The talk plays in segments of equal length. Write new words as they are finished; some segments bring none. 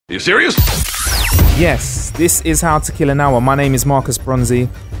Are you serious? Yes, this is How to Kill an Hour. My name is Marcus Bronzy.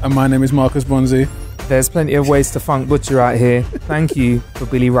 And my name is Marcus Bronzy. There's plenty of ways to funk Butcher out here. Thank you for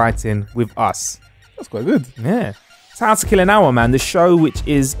Billy writing with us. That's quite good. Yeah. It's How to Kill an Hour, man. The show which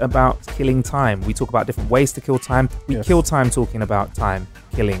is about killing time. We talk about different ways to kill time. We kill time talking about time,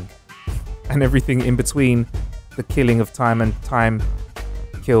 killing, and everything in between the killing of time and time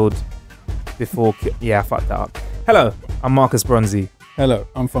killed before. Yeah, I fucked that up. Hello, I'm Marcus Bronzy. Hello,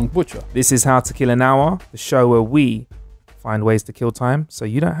 I'm Funk Butcher. This is How to Kill an Hour, the show where we find ways to kill time so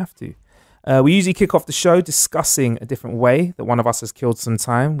you don't have to. We usually kick off the show discussing a different way that one of us has killed some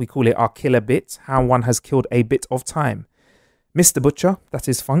time. We call it our killer bit, how one has killed a bit of time. Mr. Butcher, that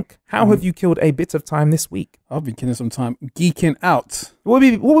is Funk. How have you killed a bit of time this week? I've been killing some time geeking out. What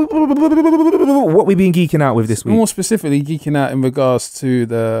we been geeking out with this week? More specifically, geeking out in regards to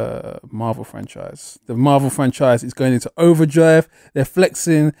the Marvel franchise. The Marvel franchise is going into overdrive. They're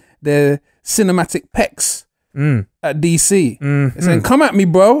flexing their cinematic pecs at DC. They're saying, come at me,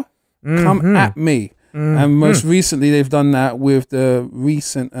 bro. Come at me. And most recently, they've done that with the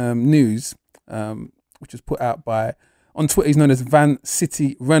recent news, which was put out by, on Twitter, he's known as Van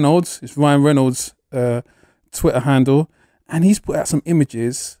City Reynolds. It's Ryan Reynolds' Twitter handle. And he's put out some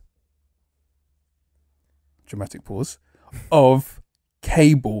images, dramatic pause, of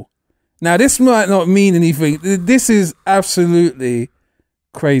Cable. Now, this might not mean anything. This is absolutely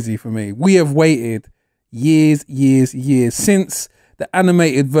crazy for me. We have waited years since the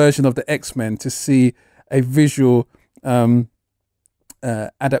animated version of the X-Men to see a visual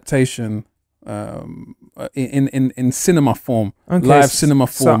adaptation in cinema form, live cinema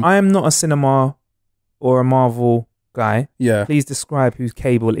form. So I am not a cinema or a Marvel guy. Yeah. Please describe who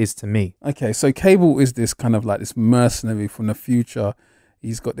Cable is to me. Okay, so Cable is this kind of like this mercenary from the future.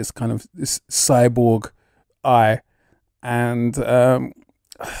 He's got this kind of this cyborg eye, and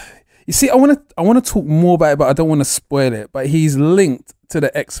you see, I want to talk more about it, but I don't want to spoil it. But he's linked to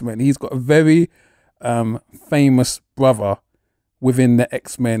the X-Men. He's got a very famous brother within the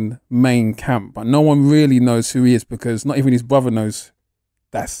X-Men main camp, but no one really knows who he is because not even his brother knows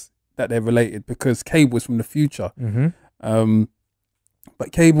that they're related because Cable is from the future.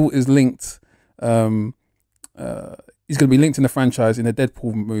 But Cable is linked. He's going to be linked in the franchise in a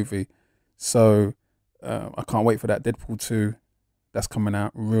Deadpool movie. So I can't wait for that Deadpool 2. That's coming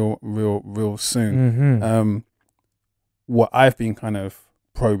out real soon. What I've been kind of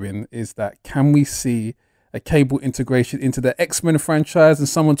probing is that can we see a Cable integration into the X-Men franchise? And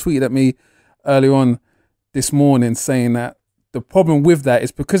someone tweeted at me earlier on this morning saying that the problem with that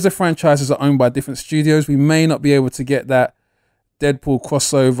is because the franchises are owned by different studios, we may not be able to get that Deadpool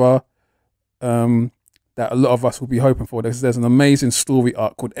crossover that a lot of us will be hoping for. There's an amazing story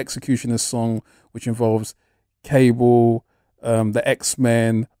arc called Executioner's Song, which involves Cable, the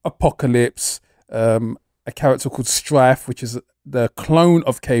X-Men, Apocalypse, a character called Strife, which is the clone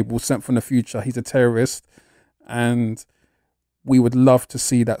of Cable sent from the future. He's a terrorist, and we would love to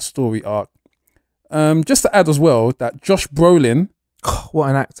see that story arc. Just to add as well that Josh Brolin, what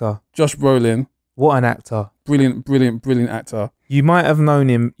an actor! Josh Brolin, what an actor! Brilliant actor. You might have known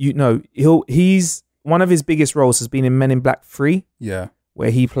him. You know, he's one of his biggest roles has been in Men in Black 3. Yeah, where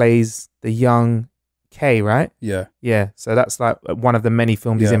he plays the young K, right? Yeah. So that's like one of the many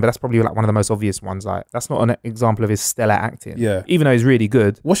films he's in, but that's probably like one of the most obvious ones. Like that's not an example of his stellar acting. Yeah, even though he's really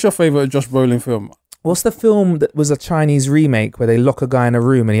good. What's your favorite Josh Brolin film? What's the film that was a Chinese remake where they lock a guy in a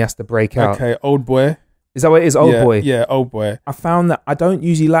room and he has to break out? Okay, Old Boy. Is that what it is? Old Boy. Yeah, Old Boy. I found that I don't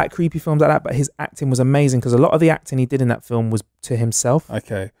usually like creepy films like that, but his acting was amazing because a lot of the acting he did in that film was to himself.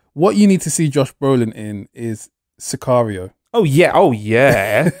 Okay. What you need to see Josh Brolin in is Sicario. Oh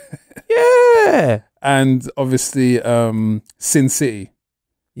yeah. Yeah. And obviously Sin City.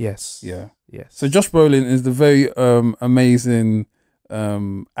 Yes. Yeah. Yes. So Josh Brolin is the very amazing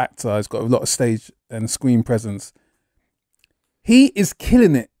actor. He's got a lot of stage and screen presence. He is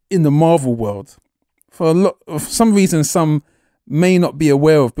killing it in the Marvel world for some reason some may not be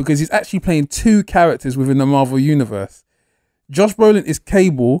aware of, because he's actually playing two characters within the Marvel universe. Josh Brolin is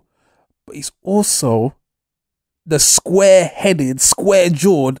Cable, but he's also the square-headed,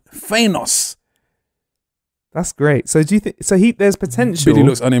 square-jawed Thanos. That's great. So do you think? So there's potential. Billy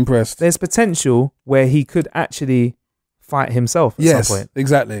looks unimpressed. There's potential where he could actually fight himself at some point.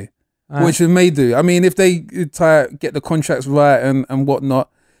 Exactly. Which they may do. I mean, if they get the contracts right and whatnot,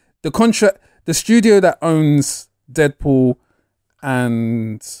 the studio that owns Deadpool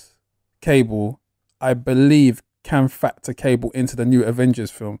and Cable, I believe, can factor Cable into the new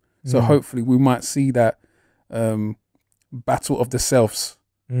Avengers film. So hopefully we might see that battle of the selves.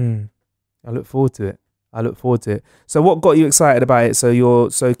 I look forward to it. I look forward to it. So what got you excited about it?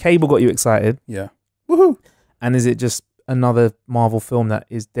 So Cable got you excited. Yeah. Woohoo! And is it just another Marvel film that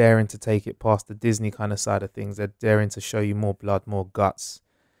is daring to take it past the Disney kind of side of things? They're daring to show you more blood, more guts,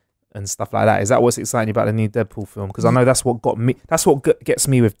 and stuff like that. Is that what's exciting you about the new Deadpool film? Because I know that's what got me. That's what gets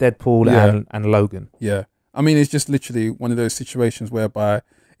me with Deadpool and Logan. Yeah. I mean, it's just literally one of those situations whereby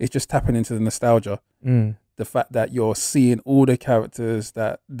it's just tapping into the nostalgia. The fact that you're seeing all the characters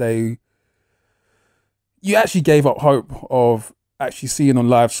that you actually gave up hope of actually seeing on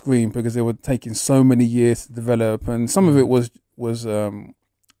live screen because they were taking so many years to develop, and some of it was a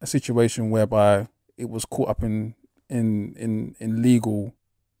situation whereby it was caught up in a legal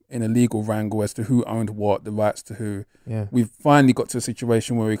wrangle as to who owned what, the rights to who. Yeah, we've finally got to a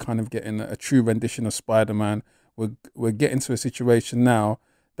situation where we're kind of getting a true rendition of Spider-Man. We're getting to a situation now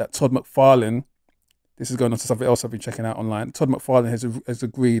that Todd McFarlane, this is going on to something else I've been checking out online. Todd McFarlane has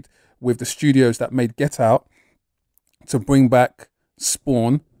agreed with the studios that made Get Out to bring back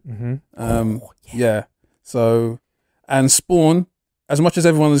Spawn. Yeah. So, and Spawn, as much as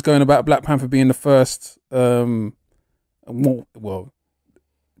everyone is going about Black Panther being the first, well,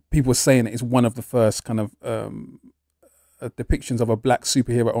 people are saying it's one of the first kind of depictions of a black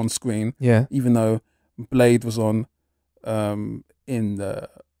superhero on screen. Yeah. Even though Blade was on in the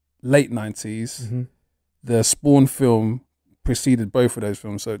late 90s, the Spawn film preceded both of those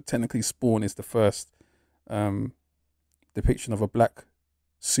films. So technically, Spawn is the first depiction of a black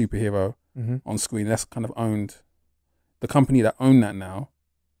superhero on screen. That's kind of owned. The company that owned that now,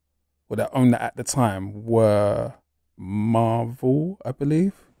 or that owned that at the time, were Marvel, I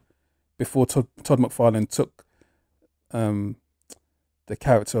believe. Before Todd McFarlane took the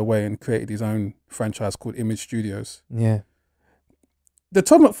character away and created his own franchise called Image Studios. Yeah. The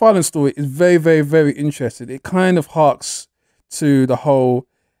Todd McFarlane story is very, very, very interesting. It kind of harks to the whole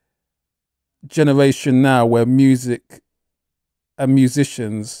generation now where music and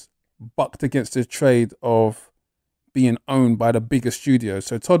musicians bucked against the trade of being owned by the bigger studios.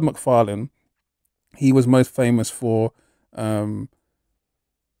 So Todd McFarlane, he was most famous for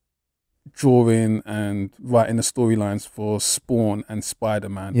drawing and writing the storylines for Spawn and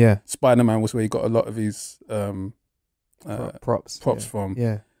Spider-Man. Yeah. Spider-Man was where he got a lot of his props from.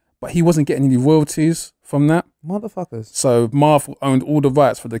 Yeah. But he wasn't getting any royalties from that. Motherfuckers. So Marvel owned all the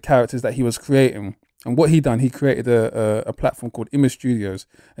rights for the characters that he was creating. And what he done, he created a platform called Image Studios.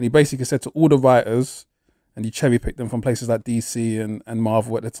 And he basically said to all the writers, and he cherry picked them from places like DC and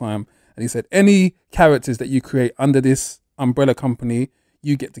Marvel at the time. And he said, any characters that you create under this umbrella company,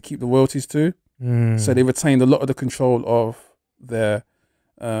 you get to keep the royalties too. So they retained a lot of the control of their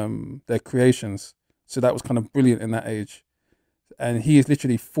creations. So that was kind of brilliant in that age. And he has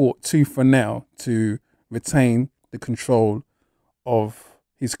literally fought tooth and nail to retain the control of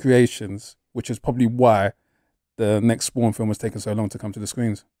his creations, which is probably why the next Spawn film was taking so long to come to the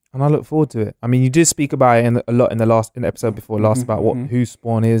screens. And I look forward to it. I mean, you did speak about it a lot in the episode before last about who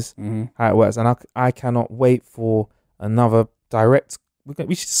Spawn is, how it works, and I cannot wait for another direct.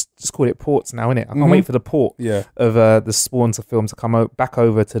 We should just call it ports now, innit? I can't wait for the port of the Spawn film to come back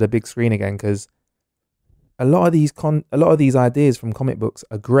over to the big screen again, because a lot of these ideas from comic books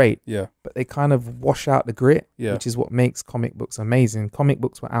are great, but they kind of wash out the grit, which is what makes comic books amazing. Comic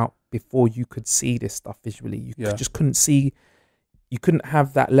books were out before you could see this stuff visually. You just couldn't see. You couldn't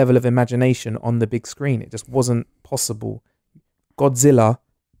have that level of imagination on the big screen. It just wasn't possible. Godzilla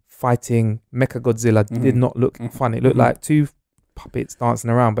fighting Mechagodzilla did not look fun. It looked like two puppets dancing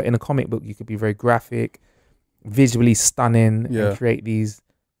around. But in a comic book, you could be very graphic, visually stunning, and create these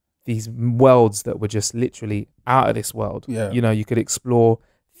worlds that were just literally out of this world. You know, you could explore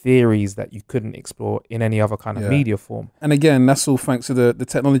theories that you couldn't explore in any other kind of media form. And again, that's all thanks to the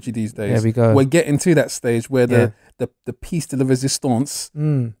technology these days. There we go. We're getting to that stage where the piece de la resistance,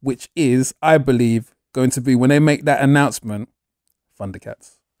 which is, I believe, going to be when they make that announcement,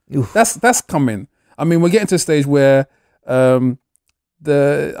 Thundercats. Oof. That's coming. I mean, we're getting to a stage where I don't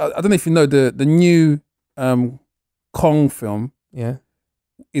know if you know the new Kong film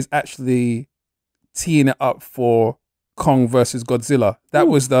is actually teeing it up for Kong versus Godzilla. That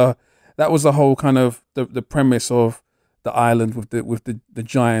was the whole kind of the premise of the island with the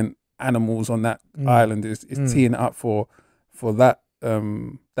giant animals on that island is teeing it up for that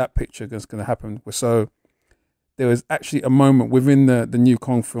that picture that's going to happen. So there was actually a moment within the new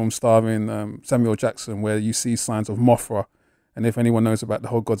Kong film starring Samuel Jackson where you see signs of Mothra. And if anyone knows about the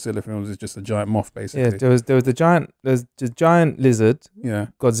whole Godzilla films, it's just a giant moth, basically. Yeah, there's the giant lizard. Yeah,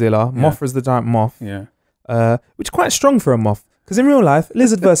 Godzilla. Yeah. Mothra's the giant moth. Yeah. Which is quite strong for a moth, because in real life,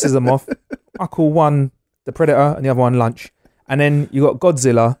 lizard versus a moth, I call one the predator and the other one lunch, and then you got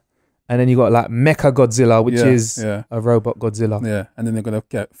Godzilla, And then you got like Mecha Godzilla, which is yeah, a robot Godzilla. yeah. And then they're gonna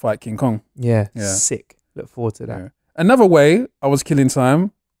fight King Kong. Yeah, Yeah. sick. Look forward to that. Yeah. Another way I was killing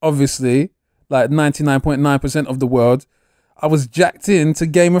time, obviously, like 99.9% of the world, I was jacked into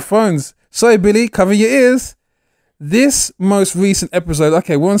Game of Thrones. Sorry, Billy, cover your ears. This most recent episode,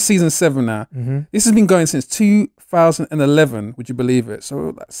 okay, we're on season 7 now. Mm-hmm. This has been going since 2011, would you believe it?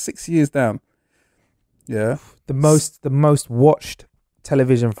 So like 6 years down. Yeah. The most watched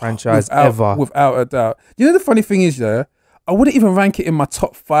television franchise ever. Without a doubt. You know the funny thing is, yeah, I wouldn't even rank it in my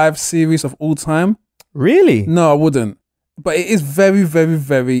top 5 series of all time. Really? No, I wouldn't. But it is very, very,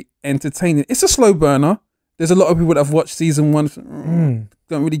 very entertaining. It's a slow burner. There's a lot of people that have watched season 1,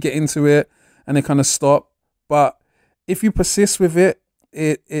 don't really get into it, and they kind of stop. But if you persist with it,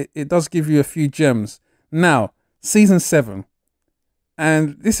 it does give you a few gems. Now, season 7,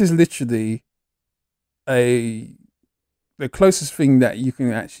 and this is literally the closest thing that you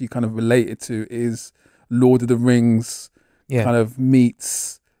can actually kind of relate it to is Lord of the Rings. Yeah. Kind of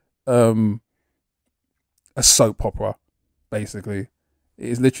meets a soap opera, basically. It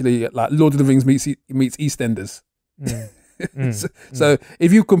is literally like Lord of the Rings meets EastEnders. So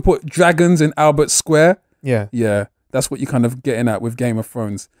if you can put dragons in Albert Square, yeah, that's what you're kind of getting at with Game of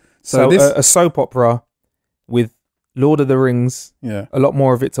Thrones. So this a soap opera with Lord of the Rings, yeah, a lot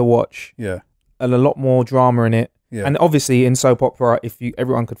more of it to watch, yeah, and a lot more drama in it. yeah, And obviously in soap opera,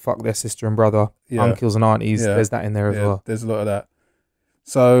 everyone could fuck their sister and brother, yeah, uncles and aunties, yeah, there's that in there as well. There's a lot of that.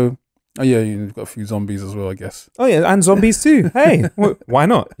 So, oh yeah, you've got a few zombies as well, I guess. Oh yeah, and zombies too. Hey, why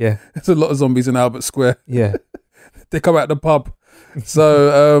not? Yeah, There's a lot of zombies in Albert Square. yeah. They come out the pub.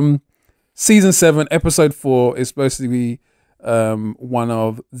 So, season 7, episode 4 is supposed to be one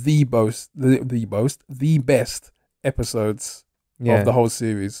of the best episodes of the whole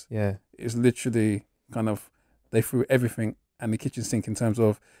series. Yeah. It's literally kind of, they threw everything and the kitchen sink in terms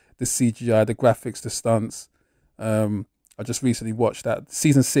of the CGI, the graphics, the stunts. I just recently watched that.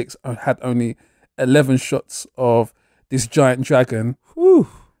 Season 6 had only 11 shots of this giant dragon. Whew.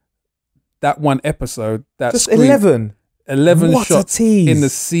 That one episode, that Just screen, 11. 11 What shots a tease. in the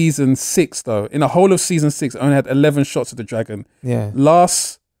season 6 though. In the whole of season 6, only had 11 shots of the dragon. Yeah.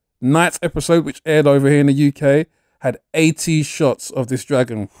 Last night's episode, which aired over here in the UK, had 80 shots of this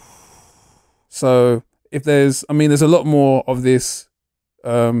dragon. So if there's a lot more of this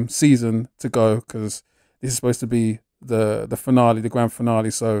season to go, because this is supposed to be the finale, the grand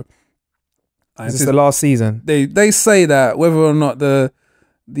finale. So Is this the last season? they say that whether or not the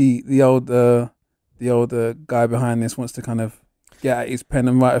old guy behind this wants to kind of get at his pen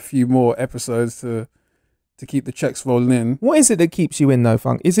and write a few more episodes to keep the checks rolling in. What is it that keeps you in though,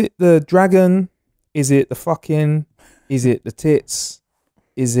 Funk? Is it the dragon? Is it the fucking? Is it the tits?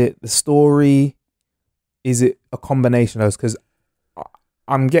 Is it the story? Is it a combination of those? Because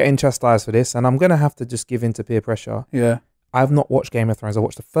I'm getting chastised for this, and I'm gonna have to just give in to peer pressure. Yeah, I've not watched Game of Thrones. I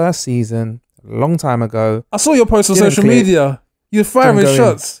watched the first season a long time ago. I saw your post on Didn't social click. media. You're firing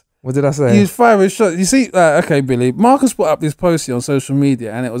shots. What did I say? You're firing shots. You see, okay, Billy. Marcus put up this post here on social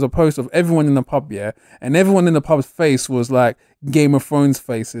media, and it was a post of everyone in the pub, yeah, and everyone in the pub's face was like Game of Thrones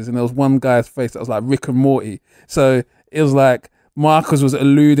faces, and there was one guy's face that was like Rick and Morty. So it was like Marcus was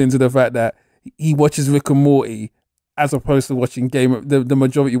alluding to the fact that he watches Rick and Morty as opposed to watching the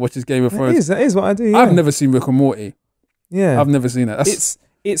majority watches Game of Thrones. That is what I do. Yeah. I've never seen Rick and Morty. Yeah, I've never seen that.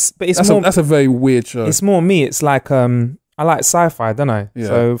 That's a very weird show. It's more me. It's like I like sci-fi, don't I? Yeah.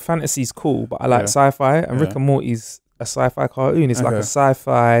 So fantasy's cool, but I like sci-fi, and Rick and Morty's a sci-fi cartoon. It's like a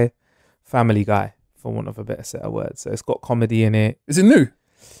sci-fi Family Guy, for want of a better set of words. So it's got comedy in it. Is it new?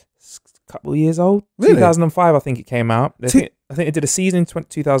 It's a couple of years old. Really? 2005, I think it came out. I think it did a season in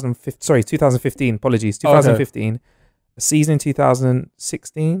 2015. Apologies, 2015. A season in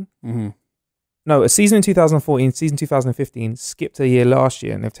 2016. Mm-hmm. No, a season in 2014, season 2015, skipped a year last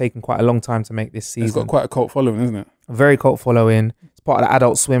year, and they've taken quite a long time to make this season. It's got quite a cult following, isn't it? A very cult following. It's part of the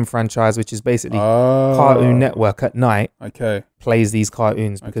Adult Swim franchise, which is basically Cartoon Network at night plays these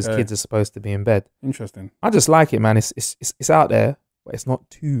cartoons because kids are supposed to be in bed. Interesting. I just like it, man. It's out there, but it's not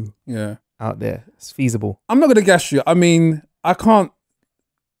too out there. It's feasible. I'm not going to gas you. I mean, I can't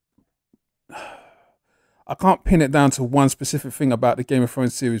pin it down to one specific thing about the Game of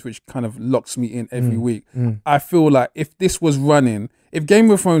Thrones series which kind of locks me in every week. I feel like if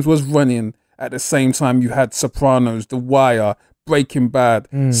Game of Thrones was running at the same time you had Sopranos, The Wire, Breaking Bad,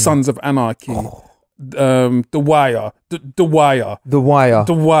 Sons of Anarchy, The Wire.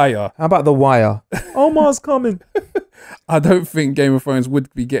 How about The Wire? Omar's coming. I don't think Game of Thrones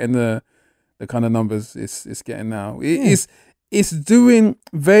would be getting the kind of numbers it's getting now. It's doing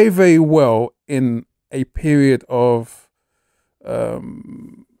very, very well in a period of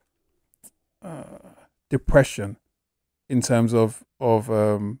depression in terms of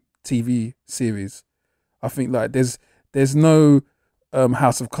TV series. I think like there's no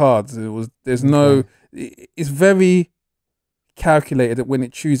House of Cards. There's no. It's very calculated that when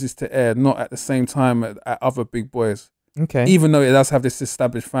it chooses to air, not at the same time at other big boys. Okay. Even though it does have this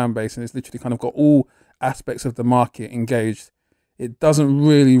established fan base and it's literally kind of got all aspects of the market engaged, it doesn't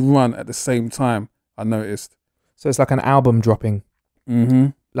really run at the same time, I noticed. So it's like an album dropping. Mm-hmm.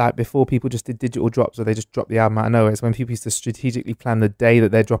 Like before, people just did digital drops, or they just dropped the album out of nowhere. It's when people used to strategically plan the day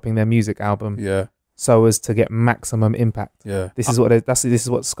that they're dropping their music album, Yeah. so as to get maximum impact. Yeah. This is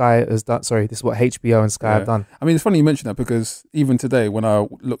what Sky has done. Sorry, this is what HBO and Sky have done. I mean, it's funny you mention that because even today when I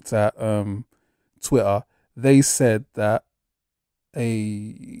looked at Twitter, they said that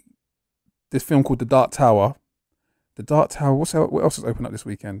this film called The Dark Tower, what else is open up this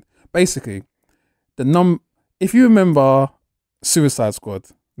weekend? Basically, if you remember Suicide Squad,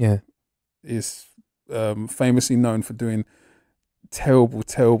 Yeah. is famously known for doing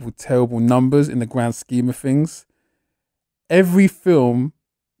terrible numbers in the grand scheme of things. Every film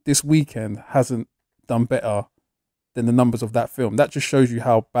this weekend hasn't done better than the numbers of that film. That just shows you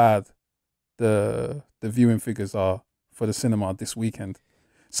how bad the viewing figures are for the cinema this weekend.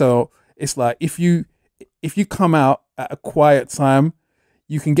 So it's like if you come out at a quiet time,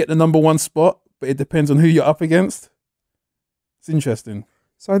 you can get the number one spot, but it depends on who you're up against. It's interesting.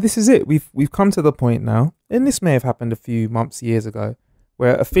 So this is it. We've come to the point now, and this may have happened a few years ago,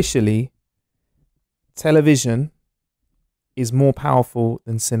 where officially television is more powerful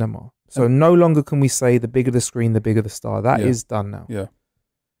than cinema. So no longer can we say the bigger the screen, the bigger the star. That is done now. Yeah.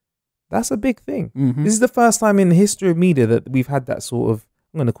 That's a big thing. Mm-hmm. This is the first time in the history of media that we've had that sort of,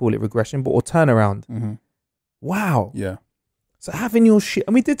 I'm going to call it regression, or turnaround. Mm-hmm. Wow. Yeah. So having your shit,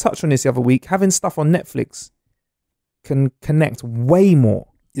 and we did touch on this the other week, having stuff on Netflix can connect way more.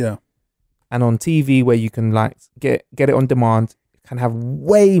 Yeah. And on TV where you can like get it on demand, can have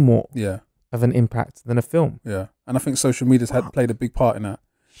way more of an impact than a film. Yeah. And I think social media's played a big part in that.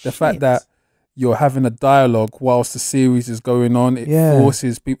 The fact that you're having a dialogue whilst the series is going on, it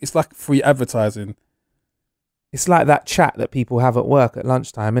forces people. It's like free advertising. It's like that chat that people have at work at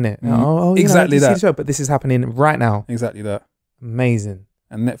lunchtime, isn't it? Mm-hmm. Oh, exactly that. Show, but this is happening right now. Exactly that. Amazing.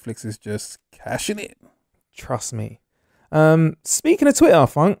 And Netflix is just cashing it. Trust me. Speaking of Twitter,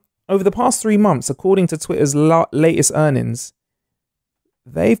 Funk, over the past 3 months, according to Twitter's latest earnings,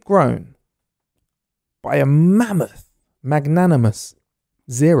 they've grown by a magnanimous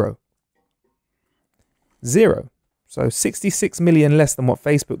zero. So 66 million less than what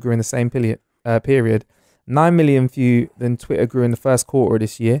Facebook grew in the same period. 9 million fewer than Twitter grew in the first quarter of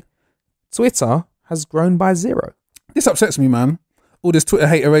this year. Twitter has grown by 0. This upsets me, man. All this Twitter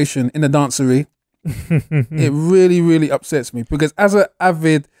hateration in the dancery. It really, really upsets me because as an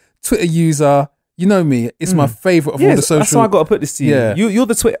avid Twitter user, you know me, it's my favorite of all the social. That's why I got to put this to you. Yeah. You're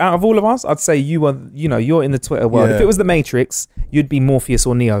the Twitter out of all of us. I'd say you are. You're in the Twitter world. Yeah. If it was the Matrix, you'd be Morpheus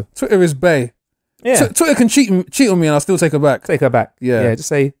or Neo. Twitter is bae. Yeah. Twitter can cheat on me and I'll still take her back. Take her back. Yeah. Yeah. Just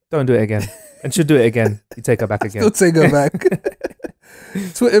say, don't do it again, and she'll do it again. You take her back again. Still take her back.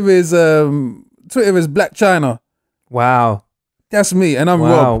 Twitter is Black China. Wow. That's me, and I'm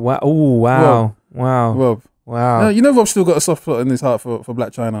Rob. Wow. Oh, wow. Wow. Rob. Wow. No, you know Rob's still got a soft spot in his heart for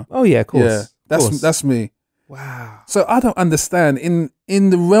Black China. Oh yeah, of course. Yeah, that's me. Wow. So I don't understand in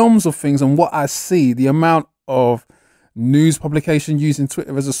the realms of things and what I see, the amount of news publication using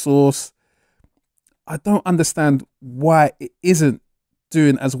Twitter as a source. I don't understand why it isn't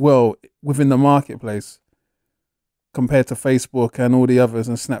doing as well within the marketplace compared to Facebook and all the others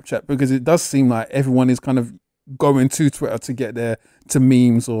and Snapchat, because it does seem like everyone is kind of going to Twitter to get to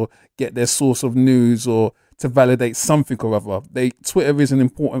memes or get their source of news or to validate something or other. Twitter is an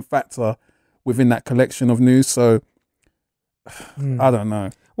important factor within that collection of news. So I don't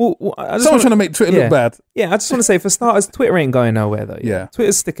know. Well, Someone's trying to make Twitter look bad. Yeah, I just want to say, for starters, Twitter ain't going nowhere though. Yeah.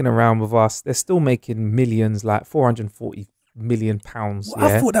 Twitter's sticking around with us. They're still making millions, like £440 million. Well,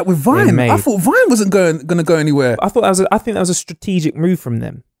 I thought that with Vine. I thought Vine wasn't going to go anywhere. I think that was a strategic move from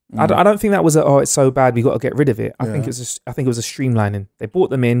them. I don't think that was it's so bad, we got to get rid of it. I think it was a streamlining. They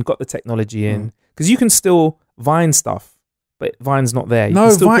brought them in, got the technology in, because you can still Vine stuff, but Vine's not there. You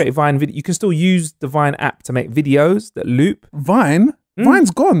can still create Vine video. You can still use the Vine app to make videos that loop.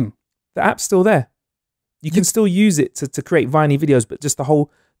 Vine's gone. The app's still there. You can still use it to create Viney videos, but just the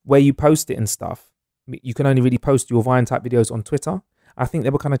whole way you post it and stuff, you can only really post your Vine type videos on Twitter. I think they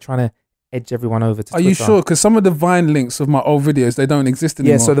were kind of trying to edge everyone over to Twitter. Are you sure? Because some of the Vine links of my old videos, they don't exist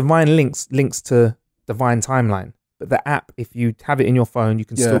anymore. Yeah, so the Vine links to the Vine timeline. But the app, if you have it in your phone, you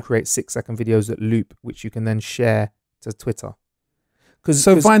can still create 6-second videos that loop, which you can then share to Twitter.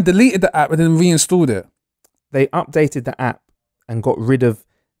 So Vine deleted the app and then reinstalled it. They updated the app and got rid of.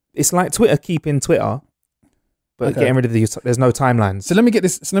 It's like Twitter keeping Twitter, but getting rid of there's no timelines. So let me get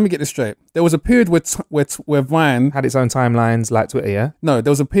this. straight. There was a period where Vine had its own timelines like Twitter. Yeah. No,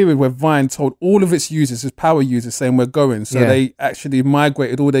 there was a period where Vine told all of its users, its power users, saying we're going. So they actually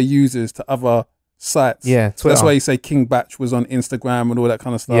migrated all their users to other sites. Yeah. Twitter. So that's why you say King Batch was on Instagram and all that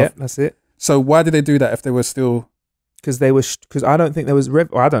kind of stuff. Yeah, that's it. So why did they do that if they were still? Because I don't think there was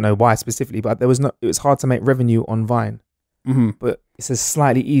I don't know why specifically, but there was no. It was hard to make revenue on Vine, but it's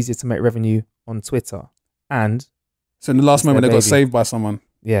slightly easier to make revenue on Twitter. And so in the last moment, they got saved by someone.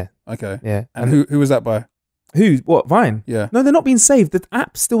 Yeah. Okay. Yeah. And who was that by? Who? What? Vine? Yeah. No, they're not being saved. The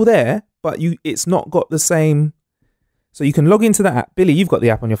app's still there, but it's not got the same. So you can log into the app. Billy, you've got the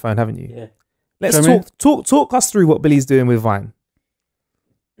app on your phone, haven't you? Yeah. Let's talk us through what Billy's doing with Vine.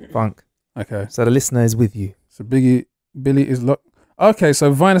 Funk. Okay. So the listener is with you. So Billy is locked. Okay,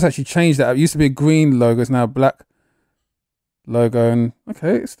 so Vine has actually changed that. It used to be a green logo, it's now a black logo, and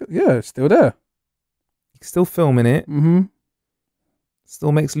it's still there. Still filming it. Mm-hmm.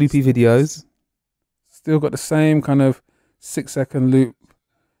 Still makes loopy videos. Still got the same kind of 6-second loop.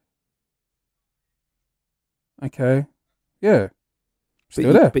 Okay. Yeah.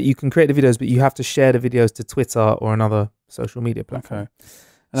 Still there. But you can create the videos, but you have to share the videos to Twitter or another social media platform. Okay.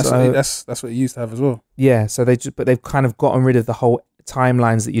 And that's what it used to have as well. Yeah. So they've kind of gotten rid of the whole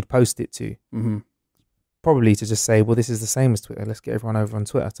timelines that you'd post it to. Mm-hmm. Probably to just say, well, this is the same as Twitter. Let's get everyone over on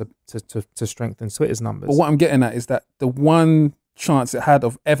Twitter to strengthen Twitter's numbers. But what I'm getting at is that the one chance it had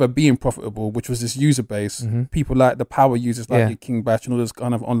of ever being profitable, which was this user base, people like the power users like your King Batch and all those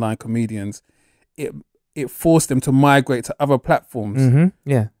kind of online comedians, it forced them to migrate to other platforms. Mm-hmm.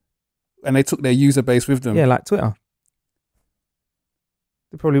 Yeah. And they took their user base with them. Yeah, like Twitter.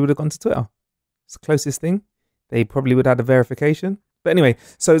 They probably would have gone to Twitter. It's the closest thing. They probably would have had a verification. But anyway,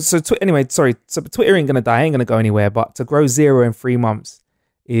 so Twitter ain't gonna die, ain't gonna go anywhere. But to grow 0 in 3 months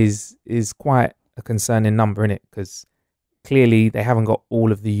is quite a concerning number, innit? Because clearly they haven't got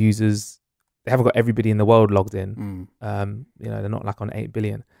all of the users, they haven't got everybody in the world logged in. They're not like on 8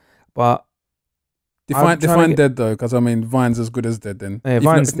 billion. But define dead though, because I mean Vine's as good as dead. Then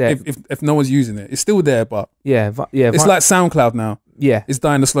Vine's dead. If no one's using it, it's still there, but it's like SoundCloud now. Yeah, it's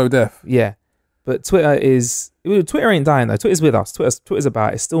dying a slow death. Yeah. But Twitter ain't dying though. Twitter's with us. Twitter's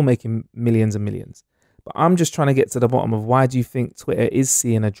about. It's still making millions and millions. But I'm just trying to get to the bottom of why do you think Twitter is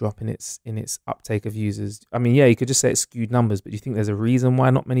seeing a drop in its uptake of users? I mean, yeah, you could just say it's skewed numbers, but do you think there's a reason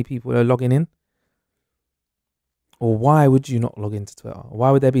why not many people are logging in? Or why would you not log into Twitter? Or why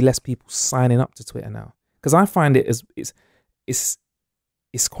would there be less people signing up to Twitter now? Because I find it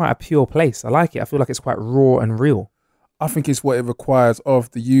it's quite a pure place. I like it. I feel like it's quite raw and real. I think it's what it requires of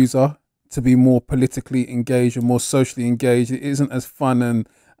the user to be more politically engaged and more socially engaged. It isn't as fun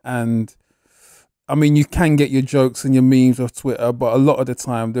and I mean, you can get your jokes and your memes off Twitter, but a lot of the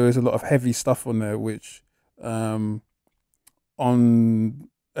time there is a lot of heavy stuff on there, which on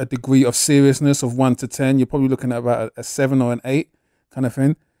a degree of seriousness of 1 to 10, you're probably looking at about a 7 or an 8 kind of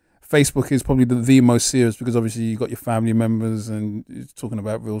thing. Facebook is probably the most serious because obviously you got your family members and you're talking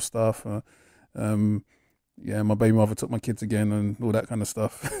about real stuff. My baby mother took my kids again and all that kind of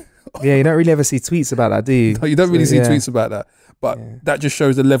stuff. Yeah, you don't really ever see tweets about that, do you? No, you don't really see tweets about that. But that just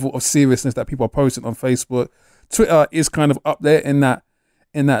shows the level of seriousness that people are posting on Facebook. Twitter is kind of up there in that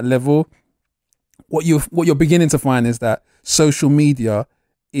level. What you're beginning to find is that social media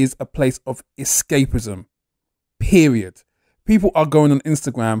is a place of escapism. Period. People are going on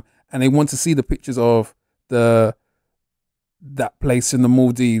Instagram and they want to see the pictures of that place in the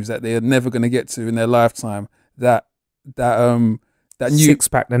Maldives that they're never going to get to in their lifetime. That new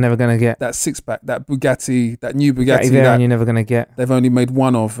 6-pack they're never going to get. That 6-pack, that Bugatti, that new Bugatti that you're never going to get. They've only made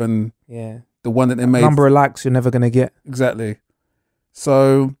one of, and the one that they made, number of likes you're never going to get. Exactly.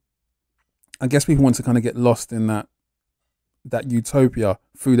 So, I guess people want to kind of get lost in that utopia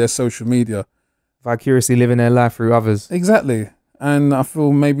through their social media, vicariously living their life through others. Exactly. And I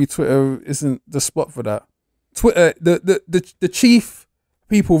feel maybe Twitter isn't the spot for that. Twitter, the chief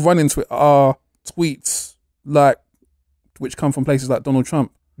people running Twitter are tweets which come from places like Donald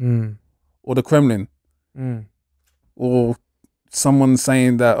Trump or the Kremlin or someone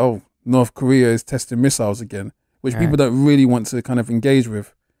saying that North Korea is testing missiles again, which people don't really want to kind of engage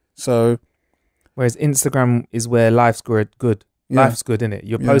with. So, whereas Instagram is where life's good. Life's good, innit?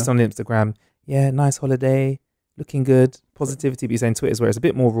 You're posting on Instagram, nice holiday, looking good, positivity. But you're saying Twitter's where it's a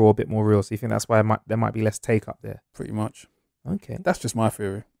bit more raw, a bit more real. So you think that's why there might be less take up there? Pretty much. Okay. That's just my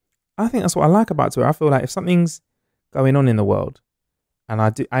theory. I think that's what I like about Twitter. I feel like if something's going on in the world, and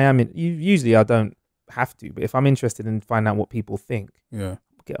usually I don't have to, but if I'm interested in finding out what people think, Yeah.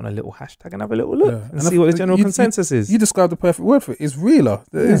 get on a little hashtag and have a little look Yeah. and see what the general consensus is. You described the perfect word for it. It's realer.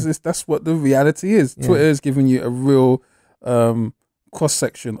 That's what the reality is. Yeah. Twitter is giving you a real cross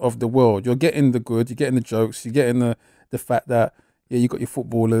section of the world. You're getting the good. You're getting the jokes. You're getting the fact that you got your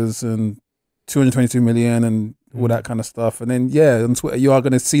footballers and 222 million and all that kind of stuff. And then on Twitter you are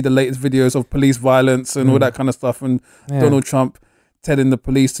going to see the latest videos of police violence and all that kind of stuff. And Donald Trump telling the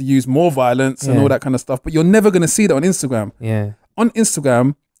police to use more violence and all that kind of stuff. But you're never going to see that on Instagram. Yeah. On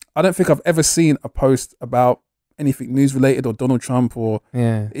Instagram, I don't think I've ever seen a post about anything news related or Donald Trump, or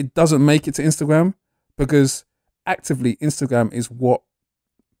it doesn't make it to Instagram, because actively Instagram is what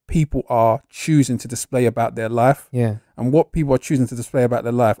people are choosing to display about their life. Yeah. And what people are choosing to display about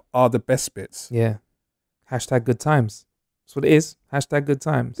their life are the best bits. Yeah. Hashtag good times. That's what it is. Hashtag good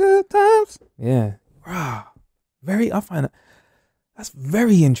times. Good times. Yeah. Wow. I find that's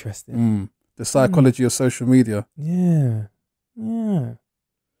very interesting. The psychology of social media. Yeah. Yeah.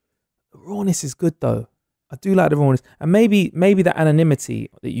 The rawness is good though. I do like the rawness. And maybe the anonymity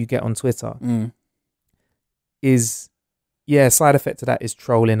that you get on Twitter is, side effect to that is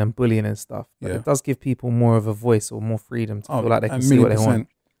trolling and bullying and stuff. But it does give people more of a voice or more freedom to feel like they can see what they want.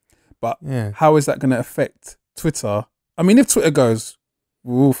 But how is that going to affect Twitter? I mean, if Twitter goes,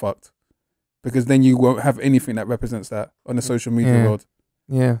 we're all fucked. Because then you won't have anything that represents that on the social media world.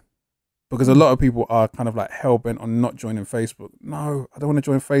 Yeah. Because a lot of people are kind of like hell-bent on not joining Facebook. No, I don't want to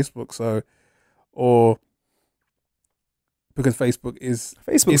join Facebook. Or because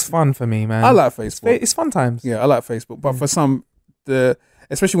Facebook's fun for me, man. I like Facebook. It's fun times. Yeah, I like Facebook. But for some,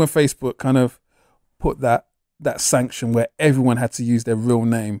 especially when Facebook kind of put that sanction where everyone had to use their real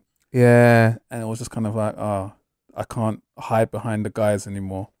name. Yeah. And it was just kind of like, I can't hide behind the guys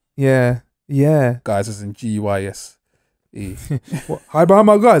anymore. Yeah. Yeah. Guys as in GUIS. Hide behind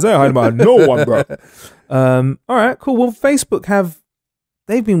my guys. I ain't hide behind no one, bro. All right, cool. Well, Facebook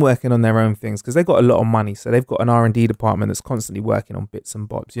they've been working on their own things because they've got a lot of money. So they've got an R&D department that's constantly working on bits and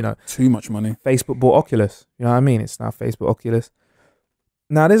bobs, Too much money. Facebook bought Oculus. You know what I mean? It's now Facebook Oculus.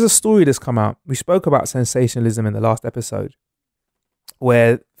 Now, there's a story that's come out. We spoke about sensationalism in the last episode,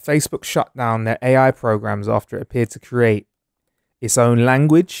 where Facebook shut down their AI programs after it appeared to create its own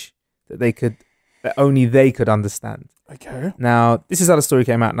language that only they could understand. Okay. Now, this is how the story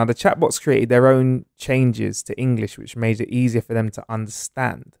came out. Now, the chatbots created their own changes to English, which made it easier for them to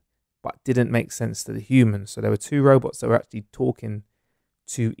understand, but didn't make sense to the humans. So there were two robots that were actually talking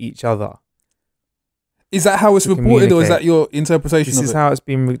to each other. Is that how it's reported, or is that your interpretation of it? This is how it's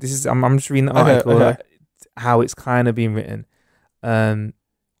been. I'm just reading the article. Okay. Like, how it's kind of been written. The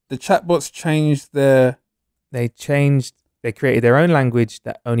chatbots changed their. They created their own language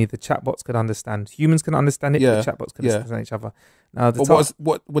that only the chatbots could understand. Humans can understand it, but the chatbots could understand each other. Now,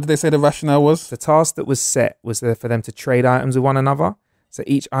 what did they say the rationale was? The task that was set was for them to trade items with one another. So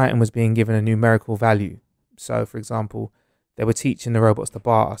each item was being given a numerical value. So, for example, they were teaching the robots to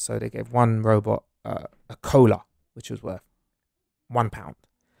barter. So they gave one robot a cola, which was worth £1,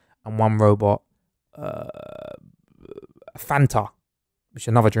 and one robot a Fanta, which is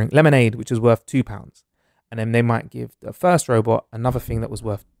another drink, lemonade, which was worth £2. And then they might give the first robot another thing that was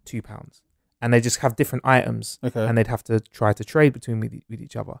worth £2. And they just have different items, and they'd have to try to trade between with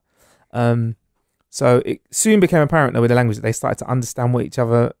each other. So it soon became apparent though with the language that they started to understand what each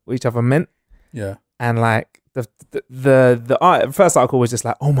other meant. Yeah. And like the first article was just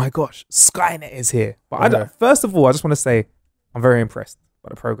like, oh my gosh, Skynet is here. But first of all, I just want to say I'm very impressed by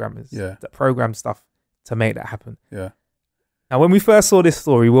the programmers that program stuff to make that happen. Yeah. Now, when we first saw this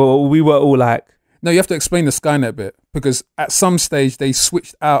story, we were all like, no, you have to explain the Skynet bit, because at some stage they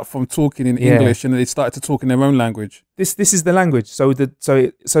switched out from talking in English and they started to talk in their own language. This is the language. So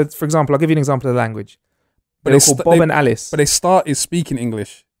for example, I'll give you an example of the language. But it's called Bob and Alice. But they started speaking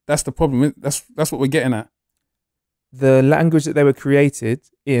English. That's the problem. That's what we're getting at. The language that they were created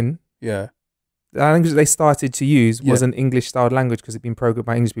in, the language that they started to use was an English-styled language because it'd been programmed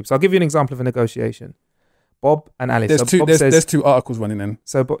by English people. So I'll give you an example of a negotiation. Bob and Alice. There's two articles running in.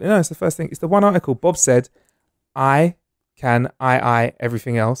 So, it's the first thing. It's the one article. Bob said, I,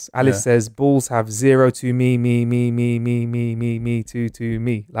 everything else. Alice says, balls have 0 to me, to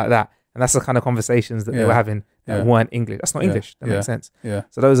me, like that. And that's the kind of conversations that they were having that weren't English. That's not English. That makes sense. Yeah.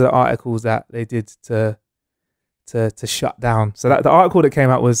 So those are articles that they did to shut down. So that the article that came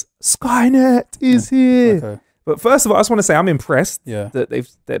out was Skynet is here. Okay. But first of all, I just want to say I'm impressed that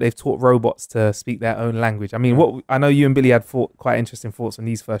they've taught robots to speak their own language. I mean, I know you and Billy had quite interesting thoughts when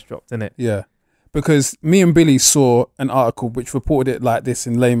these first dropped, didn't it? Yeah, because me and Billy saw an article which reported it like this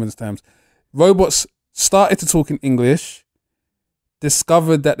in layman's terms: robots started to talk in English,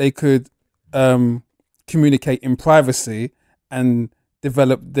 discovered that they could communicate in privacy and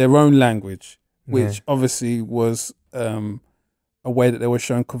develop their own language, which obviously was a way that they were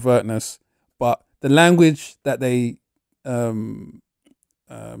showing covertness. But the language that they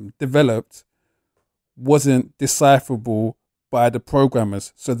developed wasn't decipherable by the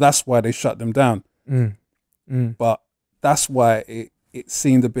programmers, so that's why they shut them down. But that's why it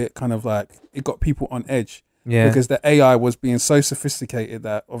seemed a bit kind of like it got people on edge, because the AI was being so sophisticated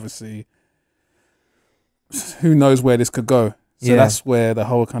that obviously who knows where this could go. So that's where the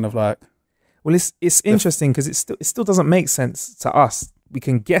whole kind of like, well, it's interesting because it still doesn't make sense to us. We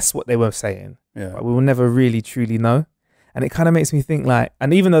can guess what they were saying, but we will never really truly know. And it kind of makes me think like,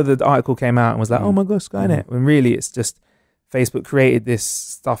 and even though the article came out and was like, oh my gosh, Skynet, when really it's just Facebook created this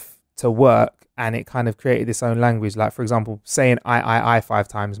stuff to work, and it kind of created its own language. Like, for example, saying I 5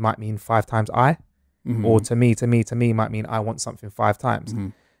 times might mean 5 times I, or to me might mean I want something 5 times.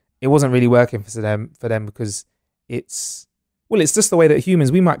 It wasn't really working for them because it's just the way that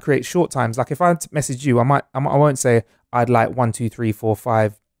humans, we might create short times. Like if I message you, I won't say I'd like 1, 2, 3, 4,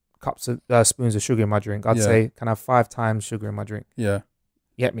 5 cups of spoons of sugar in my drink. I'd say, can I have 5 times sugar in my drink? Yeah.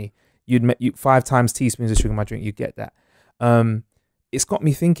 You get me? You'd 5 times teaspoons of sugar in my drink. You get that. It's got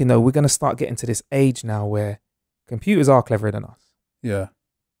me thinking though, we're going to start getting to this age now where computers are cleverer than us. Yeah.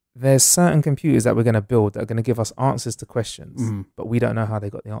 There's certain computers that we're going to build that are going to give us answers to questions, but we don't know how they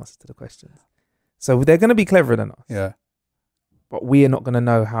got the answers to the questions. So they're going to be cleverer than us. Yeah. But we are not going to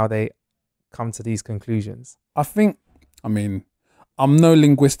know how they come to these conclusions. I'm no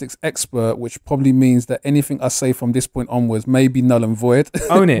linguistics expert, which probably means that anything I say from this point onwards may be null and void.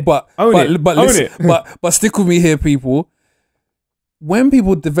 Own it. But stick with me here, people. When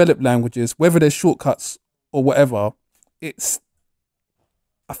people develop languages, whether they're shortcuts or whatever,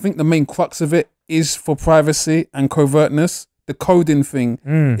 I think the main crux of it is for privacy and covertness. The coding thing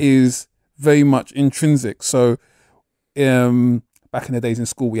is very much intrinsic. So back in the days in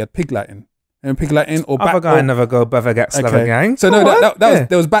school, we had Pig Latin. And Pig Latin or back... guy never go bother Slava gang. So no,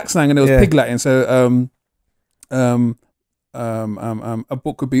 there was backslang and there was Pig Latin. So a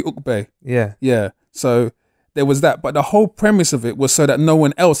book could be Ukbe. Yeah. Yeah. So there was that. But the whole premise of it was so that no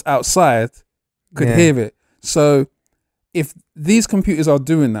one else outside could hear it. So if these computers are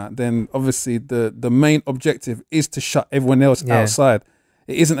doing that, then obviously the main objective is to shut everyone else outside.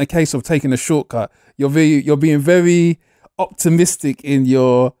 It isn't a case of taking a shortcut. You're being very optimistic in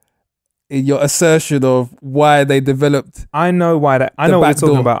your assertion of why they developed. I know why that. I know what you're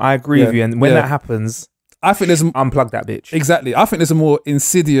talking about. I agree with you. And when that happens, I think there's unplug that bitch. Exactly. I think there's a more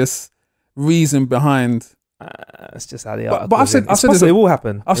insidious reason behind. It's just how they are. But I've said this. It will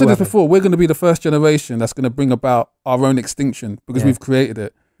happen. I've said this before. We're going to be the first generation that's going to bring about our own extinction because we've created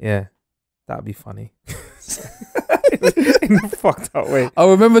it. Yeah, that'd be funny. In a fucked up way. I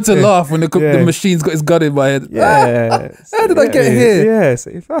remember to laugh when the machine's got his gun in my head. Yeah. How did I get here? Yeah.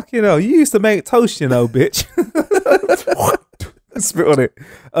 So, fuck, you used to make toast, bitch. Spit on it.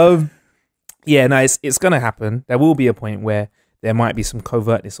 It's going to happen. There will be a point where there might be some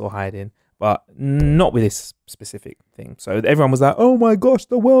covertness or hiding, but not with this specific thing. So everyone was like, oh my gosh,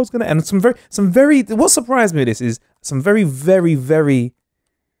 the world's going to end. Some very, what surprised me with this is some very, very, very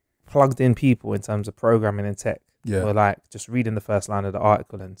plugged in people in terms of programming and tech. Yeah. Were like just reading the first line of the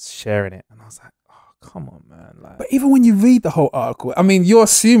article and sharing it. And I was like, oh, come on, man. Like, but even when you read the whole article, I mean, you're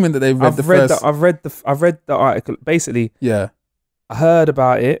assuming that they've read I've read the article. Basically, I heard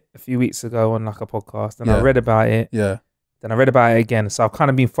about it a few weeks ago on like a podcast and I read about it. Yeah. Then I read about it again. So I've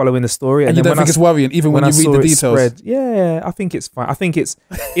kind of been following the story. And you don't think it's worrying even when you read the details? I think it's fine. I think it's...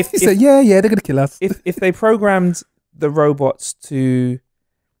 He said, they're going to kill us. If they programmed the robots to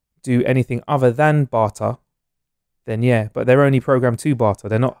do anything other than barter, then but they're only programmed to barter.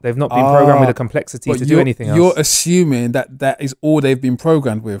 They've not been programmed with the complexity to do anything else. You're assuming that is all they've been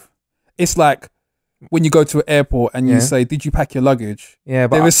programmed with. It's like when you go to an airport and you say, did you pack your luggage? Yeah,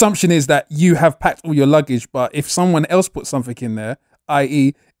 but their assumption is that you have packed all your luggage, but if someone else puts something in there,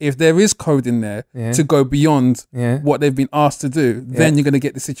 i.e. if there is code in there to go beyond what they've been asked to do, then you're going to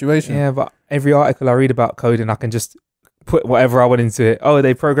get the situation. Yeah, but every article I read about coding, I can just put whatever I want into it. Oh,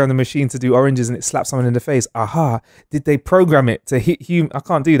 they programmed the machine to do oranges and it slaps someone in the face. Aha. Did they program it to hit human? I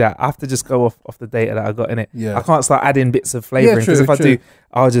can't do that. I have to just go off the data that I got in it. Yeah. I can't start adding bits of flavoring because if I do,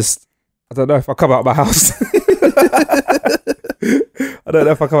 I don't know if I'll come out of my house. I don't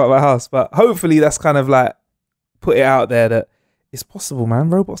know if I'll come out of my house, but hopefully that's kind of like put it out there that it's possible, man.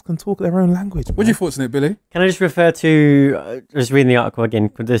 Robots can talk their own language. What's your thoughts on it, Billy? Can I just refer to, just reading the article again,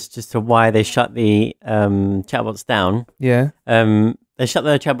 just to why they shut the chatbots down? Yeah. They shut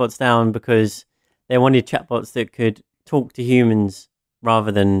the chatbots down because they wanted chatbots that could talk to humans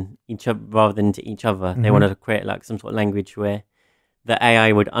rather than to each other. They Mhm. wanted to create like some sort of language where the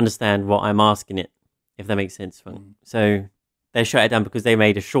AI would understand what I'm asking it, if that makes sense. So they shut it down because they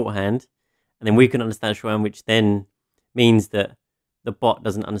made a shorthand, and then we can understand shorthand, which then means that the bot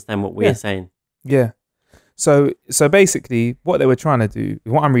doesn't understand what we're Yeah. saying. Yeah. So basically, what they were trying to do,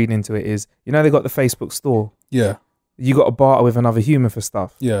 what I'm reading into it is, they got the Facebook store. Yeah. You got to barter with another human for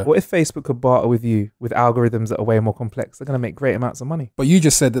stuff. Yeah. What if Facebook could barter with you with algorithms that are way more complex? They're going to make great amounts of money. But you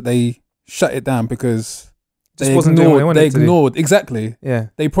just said that they shut it down because Just wasn't doing what they wanted they it to do. ignored exactly. Yeah.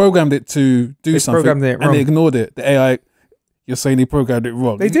 They programmed it to do They something, programmed it and wrong. they ignored it. The AI, you're saying they programmed it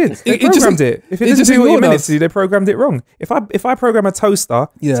wrong. They did. They It just- programmed it. If it it doesn't just do what you ignored meant it us. to, they programmed it wrong. If I program a toaster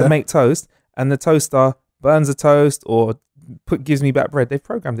Yeah. to make toast, and the toaster burns the toast or gives me back bread, they've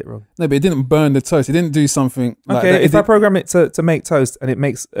programmed it wrong. No, but it didn't burn the toast. It didn't do something like Okay, that. if I program it to make toast and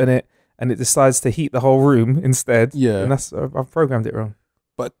it decides to heat the whole room instead, Yeah. then I've programmed it wrong.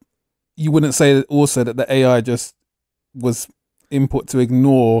 You wouldn't say that also that the AI just was input to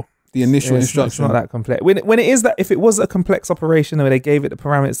ignore the initial It's instruction. not that complex. When it is that, if it was a complex operation where they gave it the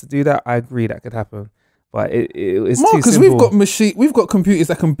parameters to do that, I agree that could happen. But it's Mark, too because simple. we've got computers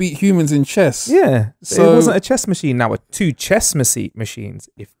that can beat humans in chess. Yeah, So- it wasn't a chess machine. Now, with two chess machines,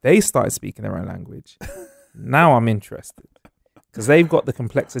 if they started speaking their own language, now I'm interested, because they've got the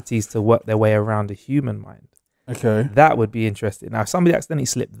complexities to work their way around a human mind. Okay. That would be interesting. Now, if somebody accidentally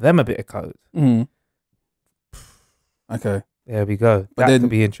slipped them a bit of code, Mm. Okay. there we go. But That then- could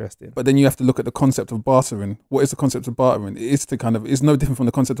be interesting. But then you have to look at the concept of bartering. What is the concept of bartering? It's no different from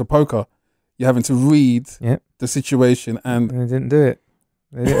the concept of poker. You're having to read Yep. the situation and And they didn't do it.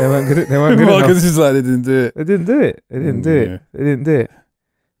 They weren't good. They weren't good Marcus enough. is like they didn't do it. They didn't do it. They didn't do Yeah. it. They didn't do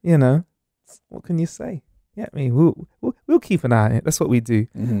it. What can you say? Yeah, I mean, we'll keep an eye on it. That's what we do.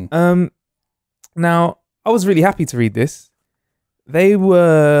 Mm-hmm. Now, I was really happy to read this. They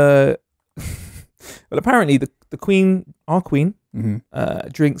were, well, apparently the Queen, our Queen, Mm-hmm.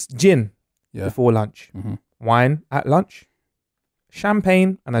 drinks gin Yeah. before lunch, Mm-hmm. wine at lunch,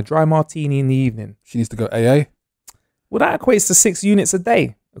 champagne, and a dry martini in the evening. She needs to go AA. Well, that equates to 6 units a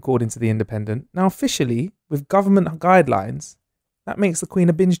day, according to The Independent. Now, officially, with government guidelines, that makes the Queen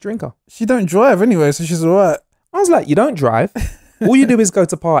a binge drinker. She don't drive anyway, so she's all right. I was like, you don't drive. All you do is go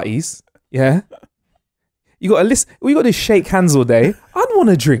to parties. Yeah. You got to listen. We got to shake hands all day. I'd want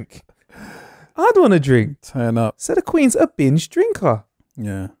to drink. Turn up. So the Queen's a binge drinker.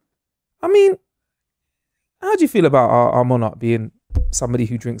 Yeah. I mean, how do you feel about our monarch being somebody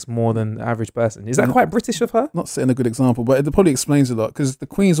who drinks more than the average person? Is that quite British of her? Not setting a good example, but it probably explains a lot because the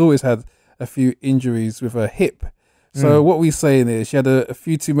Queen's always had a few injuries with her hip. So what we saying is she had a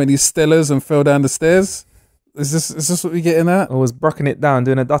few too many Stellas and fell down the stairs. Is this what we're getting at? Or was brucking it down,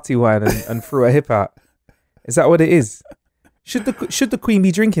 doing a dirty wine and threw her hip out? Is that what it is? Should the Queen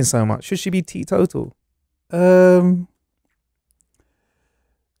be drinking so much? Should she be teetotal?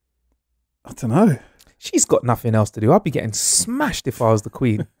 I don't know. She's got nothing else to do. I'd be getting smashed if I was the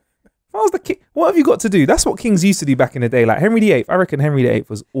Queen. If I was the king, what have you got to do? That's what kings used to do back in the day. Like Henry VIII, I reckon Henry VIII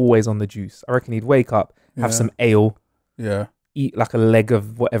was always on the juice. I reckon he'd wake up, have Yeah. some ale, Yeah. eat like a leg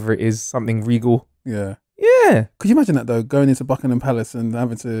of whatever it is, something regal. Yeah. Yeah. Could you imagine that though, going into Buckingham Palace and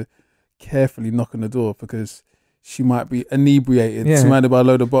having to carefully knock on the door because she might be inebriated, Yeah. surrounded by a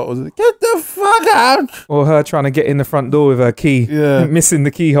load of bottles. Get the fuck out! Or her trying to get in the front door with her key, Yeah. missing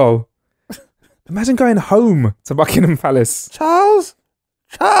the keyhole. Imagine going home to Buckingham Palace. Charles,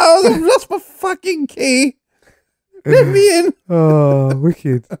 I've lost my fucking key. Let me in. Oh,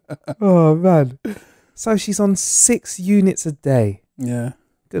 wicked. Oh, man. So she's on 6 units a day. Yeah.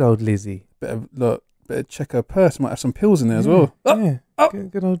 Good old Lizzie. Better check her purse. Might have some pills in there as well. Yeah. oh.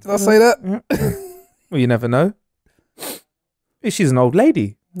 Good old. Did I say that? Yeah. Well, you never know. She's an old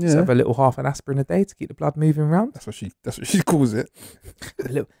lady. Just Yeah. have a little half an aspirin a day to keep the blood moving around. That's what she calls it. Have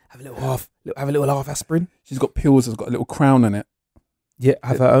a little half aspirin. She's got pills that's got a little crown on it. Yeah,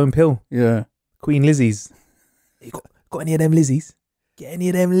 have her own pill. Yeah. Queen Lizzie's. You got any of them Lizzies? Get any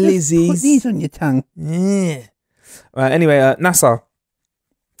of them Lizzies? Put these on your tongue. Yeah. Right, anyway, NASA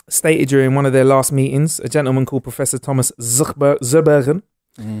stated during one of their last meetings, a gentleman called Professor Thomas Zurbergen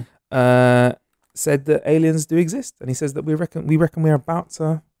said that aliens do exist, and he says that we reckon we're about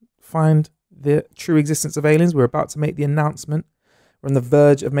to find the true existence of aliens. We're about to make the announcement. We're on the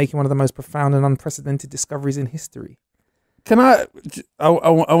verge of making one of the most profound and unprecedented discoveries in history. Can I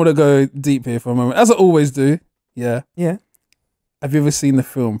want to go deep here for a moment, as I always do. Yeah. Yeah. Have you ever seen the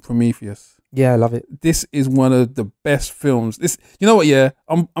film Prometheus? Yeah, I love it. This is one of the best films. You know what? Yeah,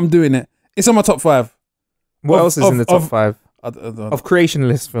 I'm doing it. It's on my top 5. What else is in the top 5 of of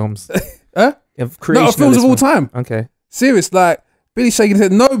creationalist films? Huh? Of No, of films of all creationalist time. Okay. Serious, like Billy shaking his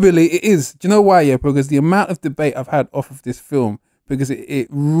head. No, Billy, it is. Do you know why? Yeah, because the amount of debate I've had off of this film, because it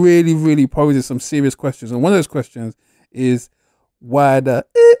really, really poses some serious questions. And one of those questions is, why the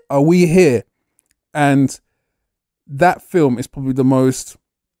are we here? And that film is probably the most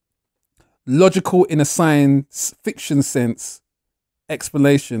logical in a science fiction sense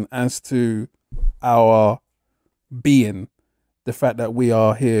explanation as to our being. The fact that we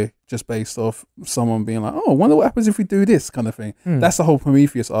are here just based off someone being like, oh, I wonder what happens if we do this kind of thing. That's the whole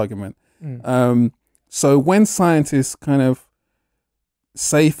Prometheus argument. So when scientists kind of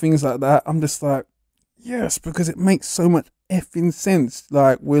say things like that, I'm just like, yes, because it makes so much effing sense.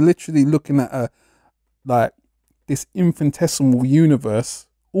 Like, we're literally looking at this infinitesimal universe,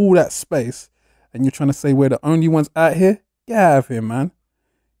 all that space, and you're trying to say we're the only ones out here? Get out of here, man.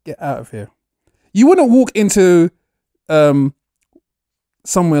 Get out of here. You wouldn't walk into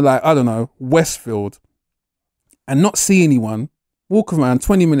somewhere like, I don't know, Westfield, and not see anyone, walk around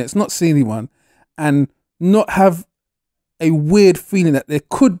 20 minutes, not see anyone, and not have a weird feeling that there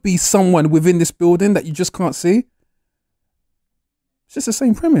could be someone within this building that you just can't see. It's just the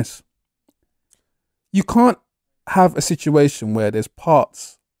same premise. You can't have a situation where there's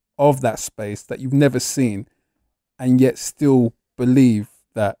parts of that space that you've never seen and yet still believe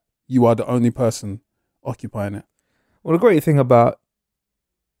that you are the only person occupying it. Well, the great thing about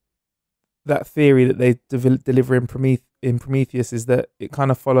that theory that they deliver in Prometheus is that it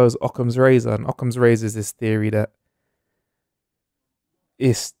kind of follows Occam's razor. And Occam's razor is this theory that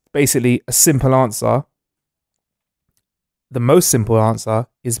is basically a simple answer. The most simple answer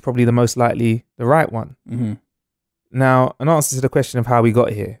is probably the most likely the right one. Mm-hmm. Now, an answer to the question of how we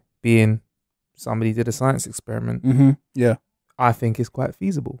got here, being somebody did a science experiment, yeah, I think is quite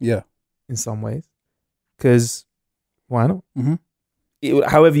feasible. Yeah, in some ways, because why not? Mm-hmm.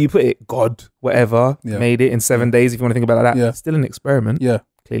 However you put it, God, whatever, made it in 7 days. If you want to think about it like that, yeah, still an experiment. Yeah,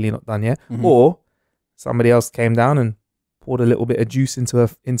 clearly not done yet. Or somebody else came down and poured a little bit of juice into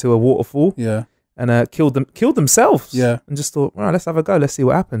a waterfall. Yeah, and killed themselves. Yeah, and just thought, right, let's have a go. Let's see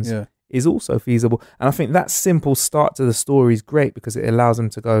what happens. Yeah, is also feasible. And I think that simple start to the story is great because it allows them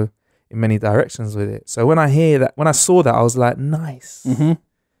to go in many directions with it. So when I saw that, I was like, nice,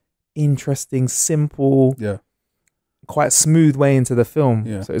 interesting, simple, quite smooth way into the film.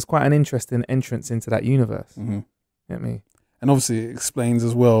 Yeah. So it's quite an interesting entrance into that universe. Get me? And obviously it explains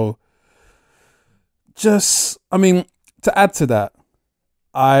as well. Just, I mean, to add to that,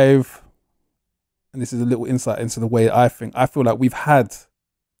 and this is a little insight into the way I feel like we've had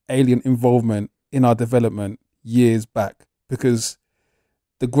alien involvement in our development years back, because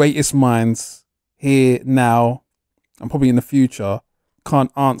the greatest minds here now and probably in the future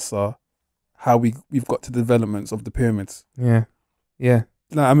can't answer how we've got to the developments of the pyramids. Yeah.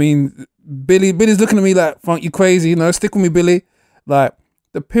 No, I mean, Billy's looking at me like, "Funk, you crazy?" Stick with me, Billy. Like,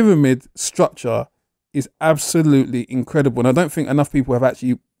 the pyramid structure is absolutely incredible, and I don't think enough people have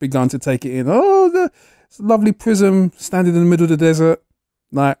actually begun to take it in. Oh, it's a lovely prism standing in the middle of the desert.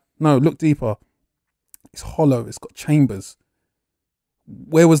 Like, no, look deeper. It's hollow. It's got chambers.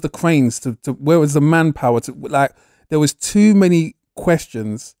 Where was the cranes to where was the manpower to, like, there was too many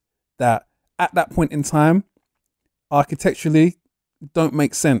questions that at that point in time architecturally don't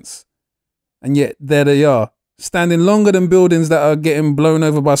make sense, and yet there they are, standing longer than buildings that are getting blown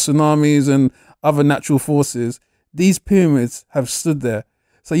over by tsunamis and other natural forces. These pyramids have stood there.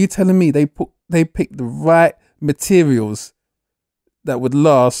 So you telling me they picked the right materials that would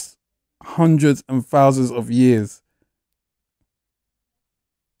last hundreds and thousands of years?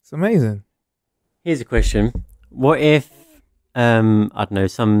 It's amazing. Here's a question. What if, I don't know,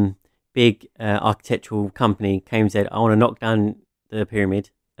 some big architectural company came and said, I want to knock down the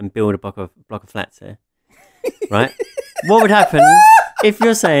pyramid and build a block of flats there, right? What would happen if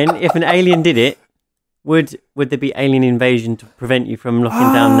you're saying, if an alien did it, would there be alien invasion to prevent you from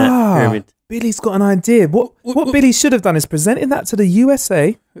knocking down that pyramid? Billy's got an idea. What Billy should have done is presented that to the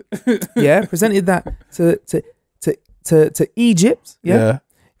USA. Yeah, presented that to Egypt. Yeah.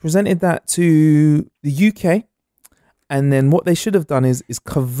 Presented that to the UK. And then what they should have done is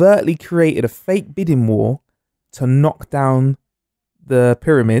covertly created a fake bidding war to knock down the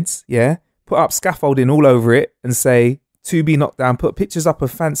pyramids, put up scaffolding all over it and say, to be knocked down, put pictures up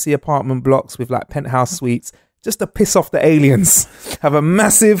of fancy apartment blocks with like penthouse suites, just to piss off the aliens. Have a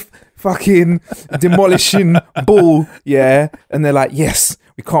massive fucking demolishing ball, and they're like, yes,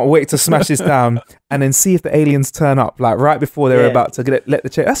 we can't wait to smash this down, and then see if the aliens turn up, like right before they're about to let the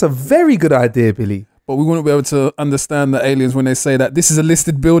check. That's a very good idea, Billy. But we wouldn't be able to understand the aliens when they say that this is a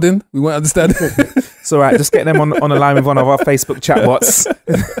listed building. We won't understand. It's all right. Just get them on a line with one of our Facebook chatbots.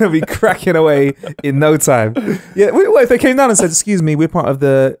 They'll be cracking away in no time. Yeah. What if they came down and said, "Excuse me, we're part of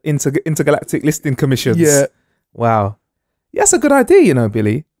the intergalactic listing commissions." Yeah. Wow. Yeah, that's a good idea, you know,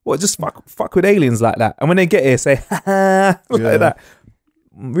 Billy. What? Just fuck with aliens like that, and when they get here, say ha ha like that.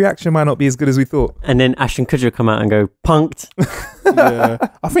 Reaction might not be as good as we thought. And then Ashton Kutcher will come out and go, punked. Yeah.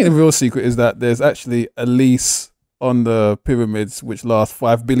 I think the real secret is that there's actually a lease on the pyramids which lasts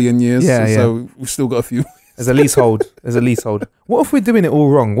 5 billion years. Yeah, so we've still got a few. There's a leasehold. What if we're doing it all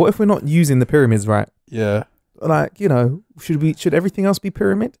wrong? What if we're not using the pyramids right? Yeah. Like, you know, should everything else be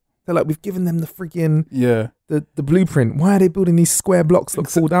pyramid? They're like, we've given them the freaking the blueprint. Why are they building these square blocks that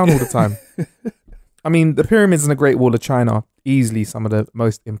fall down all the time? I mean, the pyramids and the Great Wall of China, easily some of the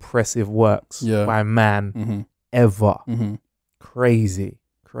most impressive works by man ever. Mm-hmm. Crazy.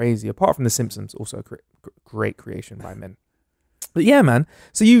 Apart from The Simpsons, also great creation by men. But yeah, man.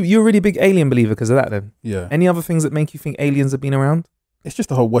 So you're a really big alien believer because of that then? Yeah. Any other things that make you think aliens have been around? It's just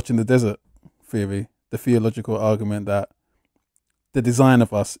the whole watching the desert theory, the theological argument that the design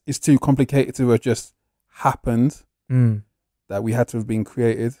of us is too complicated to have just happened, that we had to have been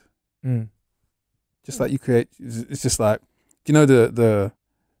created. Just like you create, it's just like, do you know the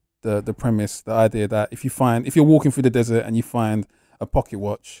premise, the idea that if you're walking through the desert and you find a pocket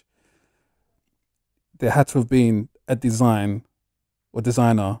watch, there had to have been a designer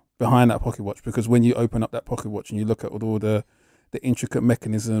behind that pocket watch, because when you open up that pocket watch and you look at all the intricate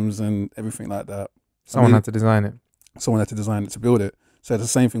mechanisms and everything like that, someone had to design it. Someone had to design it to build it. So it's the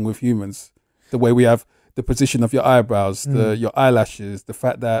same thing with humans. The way we have the position of your eyebrows, your eyelashes, the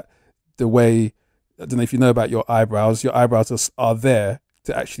fact that the way, I don't know if you know about your eyebrows are there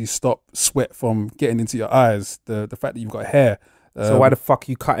to actually stop sweat from getting into your eyes. The fact that you've got hair. So why the fuck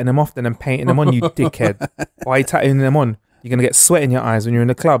are you cutting them off then and painting them on, you dickhead? Why are you tattooing them on? You're going to get sweat in your eyes when you're in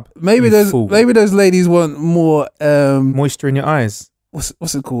the club. Maybe those ladies want more moisture in your eyes.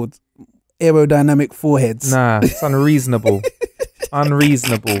 What's it called? Aerodynamic foreheads. Nah, it's unreasonable.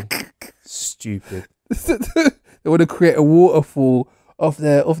 Unreasonable. Stupid. They want to create a waterfall of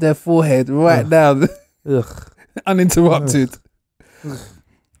their forehead right down. Ugh. Uninterrupted. Ugh.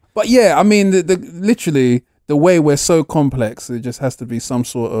 But yeah, I mean, literally the way we're so complex, it just has to be some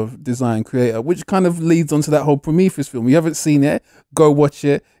sort of design creator, which kind of leads onto that whole Prometheus film. You haven't seen it, go watch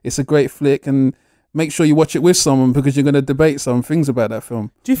it. It's a great flick, and make sure you watch it with someone, because you're going to debate some things about that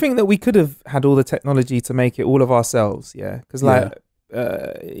film. Do you think that we could have had all the technology to make it all of ourselves? Yeah, because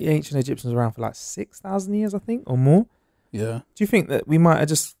ancient Egyptians were around for like 6,000 years, I think, or more. Yeah. Do you think that we might have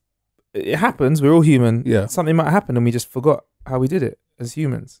just? It happens. We're all human. Yeah. Something might happen, and we just forgot how we did it as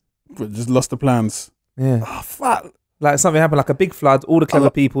humans. Just lost the plans. Yeah. Oh, fuck. Like something happened, like a big flood. All the clever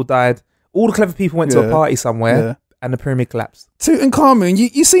people died. All the clever people went to a party somewhere, and the pyramid collapsed. Tutankhamun,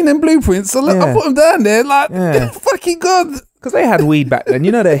 you seen them blueprints? I put them down there, like, fucking God. Because they had weed back then.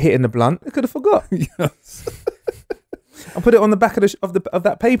 You know, they're hitting the blunt. They could have forgot. Yes. I put it on the back of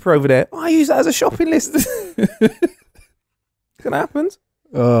that paper over there. I use that as a shopping list. Can happen.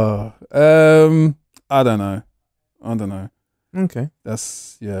 I don't know. Okay.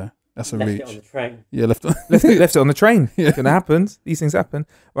 That's a Left reach. it on the train. Yeah, left Left it on the train. Yeah. It's gonna happen. These things happen.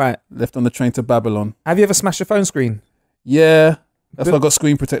 Right. Left on the train to Babylon. Have you ever smashed your phone screen? Yeah. That's why I got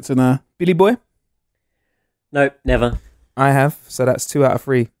screen protector now. Billy boy? Nope, never. I have. So that's 2 out of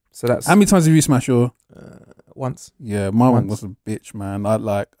 3. So that's How many times have you smashed your? once. Yeah, my one Once. was a bitch, man.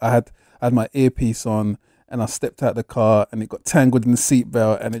 I had my earpiece on, and I stepped out the car, and it got tangled in the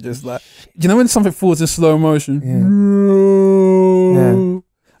seatbelt, and it just like, you know when something falls in slow motion? Yeah.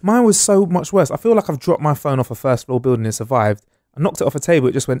 Mine was so much worse. I feel like I've dropped my phone off a first floor building and survived. I knocked it off a table.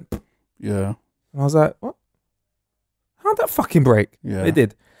 It just went. Yeah. And I was like, what? How'd that fucking break? Yeah. It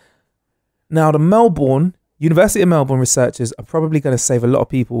did. Now, University of Melbourne researchers are probably going to save a lot of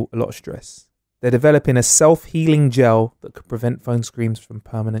people a lot of stress. They're developing a self-healing gel that could prevent phone screens from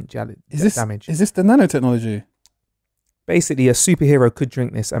permanent damage. Is this the nanotechnology? Basically, a superhero could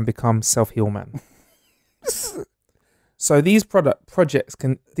drink this and become self-heal man. So these products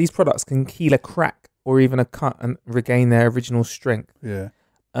can heal a crack or even a cut and regain their original strength. Yeah.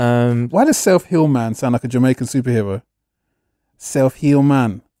 Why Why does self-heal man sound like a Jamaican superhero? Self-heal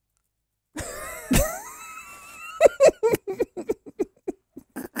man.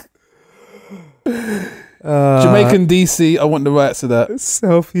 Jamaican DC, I want the rights to that.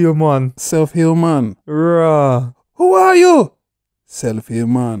 self-heal man? Self-heal man. Rah. Who are you? Self-heal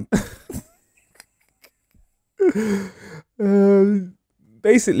man.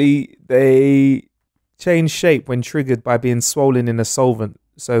 Basically, they change shape when triggered by being swollen in a solvent.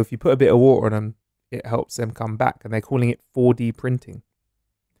 So if you put a bit of water on them, it helps them come back, and they're calling it 4D printing.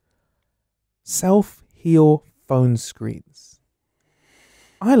 Self-heal phone screens.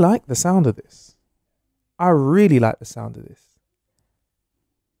 I like the sound of this. I really like the sound of this.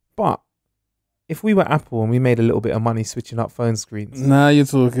 But if we were Apple and we made a little bit of money switching up phone screens, Now you're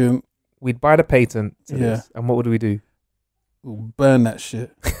talking. we'd buy the patent to this. And what would we do? We'll burn that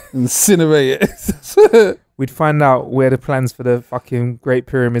shit. Incinerate it. We'd find out where the plans for the fucking Great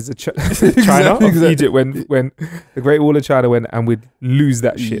Pyramids of China, Exactly. of Egypt, when the Great Wall of China went, and we'd lose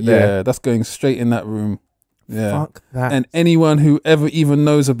that shit Yeah, there. that's going straight in that room. Yeah. Fuck that. And anyone who ever even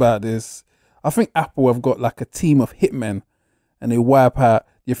knows about this, I think Apple have got like a team of hitmen, and they wipe out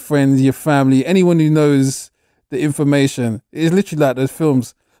your friends, your family, anyone who knows the information. It's literally like those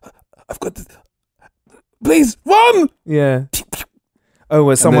films. I've got this. Please run! Yeah. Oh,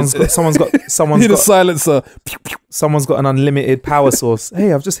 well, someone's got Hear the silencer. an unlimited power source.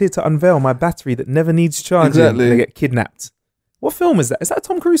 Hey, I've just here to unveil my battery that never needs charging. Exactly. They get kidnapped. What film is that? Is that a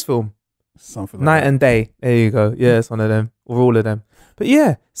Tom Cruise film? Something like Night that. and Day. There you go. Yeah, it's one of them, or all of them. But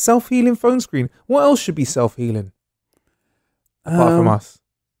yeah, self-healing phone screen. What else should be self-healing apart from us?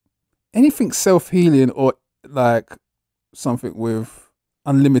 Anything self-healing or like something with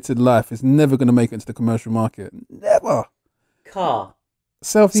unlimited life is never going to make it into the commercial market. Never. Car.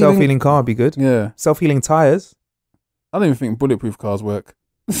 Self-healing. Self-healing car would be good. Yeah. Self-healing tires. I don't even think bulletproof cars work.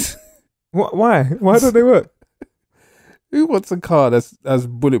 Why? Why don't they work? Who wants a car that's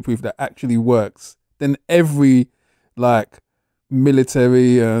bulletproof that actually works? Then every like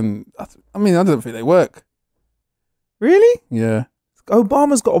military and I mean I don't think they work. Really? Yeah.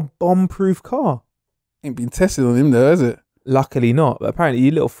 Obama's got a bomb-proof car. Ain't been tested on him though, has it? Luckily not, but apparently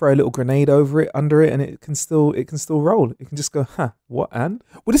you throw a little grenade under it, and it can still roll. It can just go, what and?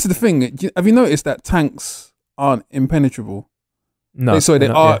 Well, this is the thing. Have you noticed that tanks aren't impenetrable? No,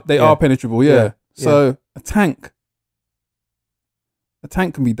 They are penetrable. Yeah. Yeah. So a tank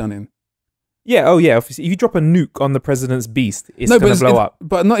can be done in. Yeah. Oh yeah. If you drop a nuke on the president's beast, it's gonna blow up.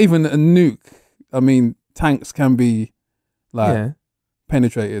 But not even a nuke. I mean, tanks can be like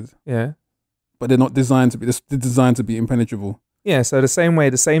penetrated, Yeah. but they're not designed to be. They're designed to be impenetrable. Yeah. So the same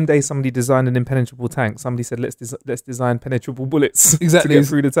day somebody designed an impenetrable tank, somebody said let's design penetrable bullets Exactly. to get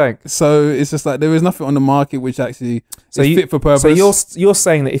through the tank. So it's just like there is nothing on the market which actually So is fit for purpose. So you're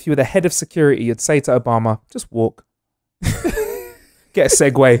saying that if you were the head of security, you'd say to Obama, just walk, get a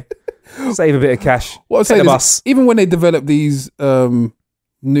Segway, save a bit of cash. What I'm take saying the is, bus. even when they develop these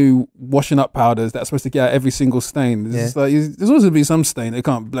new washing up powders that's supposed to get out every single stain, there's always going to be some stain they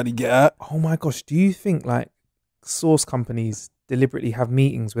can't bloody get out. Oh my gosh, do you think like sauce companies deliberately have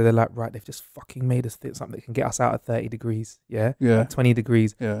meetings where they're like, right, they've just fucking made us something that can get us out at 30 degrees, Yeah. 20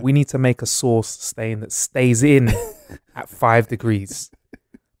 degrees. Yeah. We need to make a sauce stain that stays in at 5 degrees.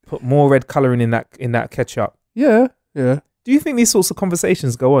 Put more red colouring in that ketchup. Yeah. Yeah. Do you think these sorts of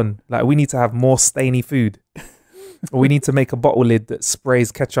conversations go on? Like, we need to have more stainy food, or we need to make a bottle lid that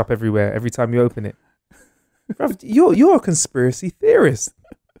sprays ketchup everywhere every time you open it. Bruv, you're a conspiracy theorist.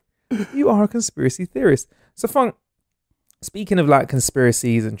 You are a conspiracy theorist. So, Funk, speaking of like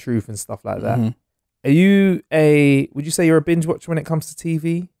conspiracies and truth and stuff like that, Mhm. would you say you're a binge watcher when it comes to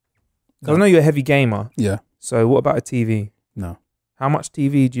TV? Because No. I know you're a heavy gamer. Yeah. So what about a TV? No. How much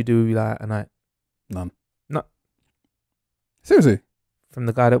TV do you do like a night? None. No. Seriously? From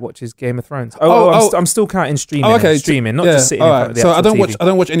the guy that watches Game of Thrones. Oh, I'm still counting streaming. Oh, okay. Streaming, not Yeah. just sitting All in right. front of the So actual I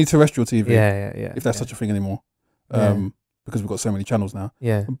don't watch any terrestrial TV. Yeah. If that's such a thing anymore. Yeah. Because we've got so many channels now.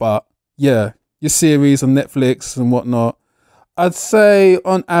 Yeah. But yeah, your series on Netflix and whatnot. I'd say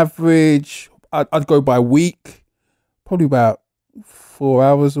on average, I'd go by week, probably about 4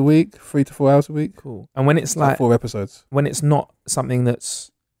 hours a week, 3 to 4 hours a week. Cool. And when it's like 4 episodes. when it's not something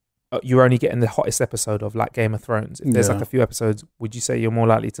that's you're only getting the hottest episode of, like Game of Thrones. If there's Yeah. like a few episodes, would you say you're more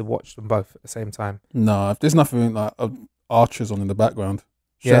likely to watch them both at the same time? No, if there's nothing like Archer's on in the background.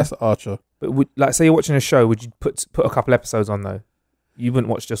 Yeah. Shouts to Archer. But would, like, say you're watching a show, would you put a couple episodes on though? You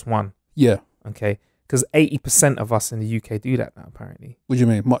wouldn't watch just one, Yeah. okay? Because 80% of us in the UK do that now, apparently. What do you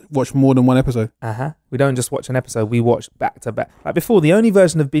mean? Watch more than one episode? We don't just watch an episode; we watch back to back. Like before, the only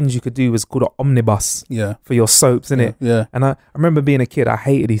version of binge you could do was called an omnibus Yeah. for your soaps, innit? Yeah. And I remember being a kid, I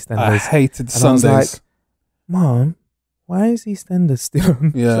hated EastEnders. I hated And I was Sundays. like, Mom, why is EastEnders still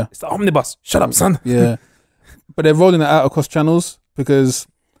on? Yeah. It's the omnibus. Shut up, son. Yeah. But they're rolling it out across channels because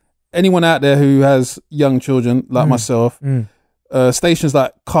anyone out there who has young children like myself, stations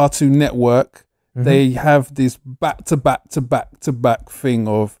like Cartoon Network, they have this back to back thing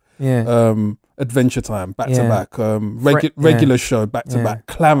of Adventure Time back to back, regular show back to back,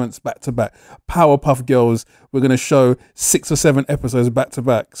 Clarence back to back, Powerpuff Girls. We're gonna show 6 or 7 episodes back to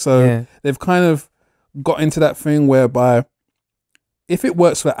back. So they've kind of got into that thing whereby if it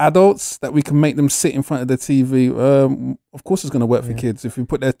works for adults, that we can make them sit in front of the TV, of course it's going to work for kids. If we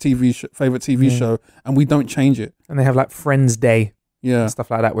put their favorite TV show and we don't change it. And they have like Friends Day. Yeah. And stuff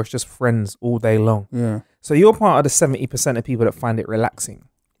like that, where it's just Friends all day long. Yeah. So you're part of the 70% of people that find it relaxing.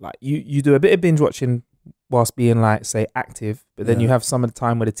 Like you do a bit of binge watching whilst being like, say, active, but then you have some of the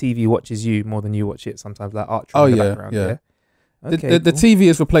time where the TV watches you more than you watch it. Sometimes like archery in the background. Yeah. Okay, the TV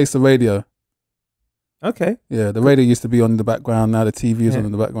has replaced the radio. Okay. Yeah, the radio used to be on in the background. Now the TV is on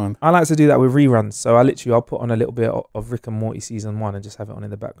in the background. I like to do that with reruns. So I'll put on a little bit of Rick and Morty season 1 and just have it on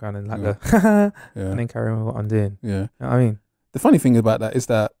in the background and like go, and then carry on with what I'm doing. Yeah. You know what I mean? The funny thing about that is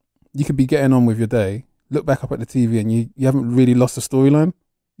that you could be getting on with your day, look back up at the TV, and you haven't really lost the storyline.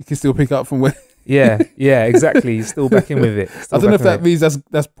 You can still pick up from where. Yeah, exactly. You're still back in with it. I don't know if that means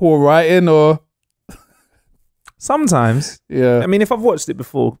that's poor writing or. Sometimes. Yeah. I mean, if I've watched it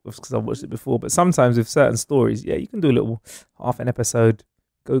before, because I've watched it before, but sometimes with certain stories, you can do a little half an episode,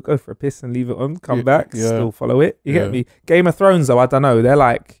 go for a piss and leave it on, come back, still follow it. You get me? Game of Thrones, though, I don't know. They're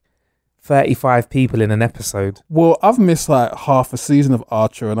like 35 people in an episode. Well, I've missed like half a season of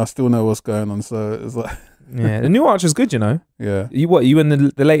Archer and I still know what's going on. So it's like. Yeah, the new Archer's good, you know. Yeah. You in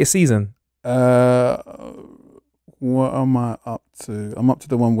the latest season? What am I up to? I'm up to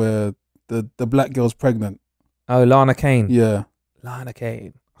the one where the black girl's pregnant. Oh, Lana Kane. Yeah. Lana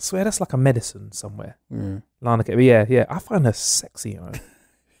Kane. I swear that's like a medicine somewhere. Yeah. Lana Kane. But yeah. I find her sexy, you know.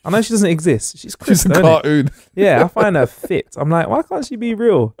 I know she doesn't exist. She's a cartoon. Yeah, I find her fit. I'm like, why can't she be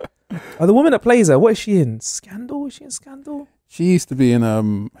real? Oh, the woman that plays her, what is she in? Scandal? Is she in Scandal? She used to be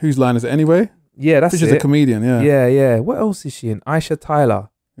in Whose Line Is It Anyway? Yeah, that's She's a comedian, yeah. Yeah. What else is she in? Aisha Tyler.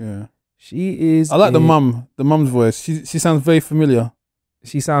 Yeah. She is. I like the mum's voice. She sounds very familiar.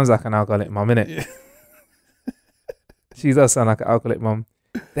 She sounds like an alcoholic mum, innit? Yeah. She does sound like an alcoholic mum.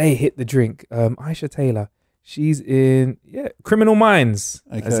 They hit the drink. Aisha Taylor. She's in Criminal Minds.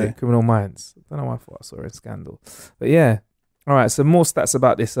 Okay. That's it, Criminal Minds. I don't know why I thought I saw her in Scandal. But yeah. All right, so more stats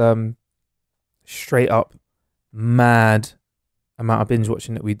about this straight up mad amount of binge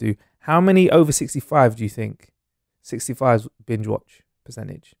watching that we do. How many over 65 do you think? 65's binge watch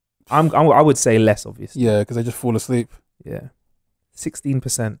percentage. I would say less, obviously. Yeah, because they just fall asleep. Yeah.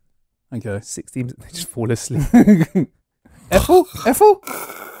 16%. Okay. 16%. They just fall asleep. Ethel?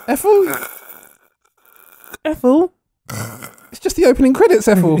 It's just the opening credits,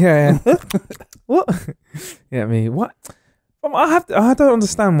 Ethel. Yeah. What? Yeah, what? I don't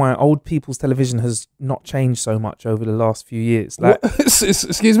understand why old people's television has not changed so much over the last few years. Like,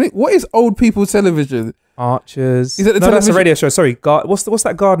 excuse me, what is old people's television? Archers. Is that the television? That's a radio show. Sorry, what's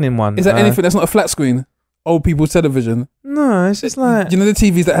that gardening one? Is that anything that's not a flat screen? Old people's television. No, it's just like, you know, the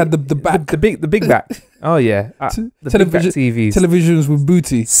TVs that had the back, the big back. Oh yeah, the big back TVs, televisions with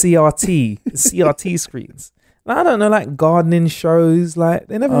booty, CRT screens. Like, I don't know, like gardening shows. Like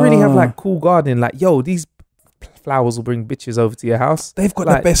they never really have like cool gardening. Like, yo, these flowers will bring bitches over to your house. They've got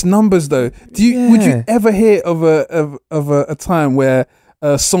the best numbers though. Would you ever hear of a time where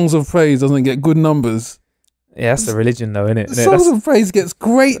Songs of Praise doesn't get good numbers? Yeah, that's the religion though, isn't it? Songs of Praise gets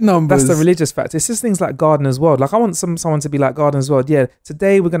great numbers. That's the religious factor. It's just things like Gardener's World. Like I want someone to be like Gardener's World. Yeah,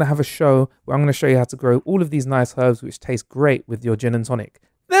 today we're going to have a show where I'm going to show you how to grow all of these nice herbs which taste great with your gin and tonic.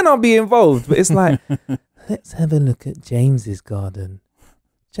 Then I'll be involved. But it's like, let's have a look at James's garden.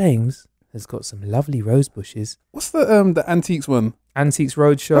 James has got some lovely rose bushes. What's the Antiques one? Antiques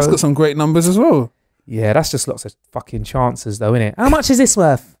Roadshow. That's got some great numbers as well. Yeah, that's just lots of fucking chances though, isn't it? How much is this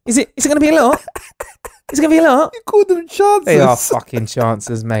worth? Is it going to be a lot? Is it going to be a lot? You call them chances. They are fucking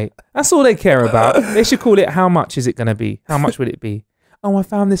chances, mate. That's all they care about. They should call it, how much is it going to be? How much would it be? Oh, I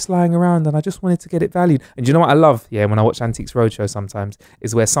found this lying around and I just wanted to get it valued. And do you know what I love? Yeah, when I watch Antiques Roadshow sometimes,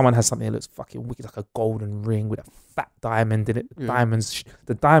 is where someone has something that looks fucking wicked, like a golden ring with a fat diamond in it. Yeah. Diamonds,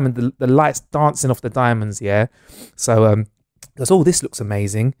 the lights dancing off the diamonds, yeah? So, goes, oh, this looks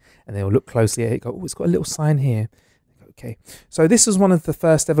amazing. And they'll look closely at it, go, oh, it's got a little sign here. Okay, so this was one of the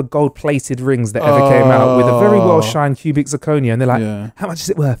first ever gold-plated rings that ever came out with a very well-shined cubic zirconia. And they're like, how much is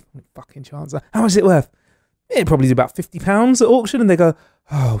it worth? Fucking chance. How much is it worth? It'd probably do about £50 at auction. And they go,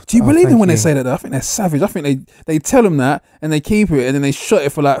 oh, do you believe them when they say that though? I think they're savage. I think they tell them that and they keep it and then they shut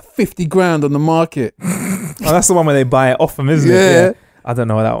it for like 50 grand on the market. Oh, that's the one where they buy it off them, isn't it? Yeah. I don't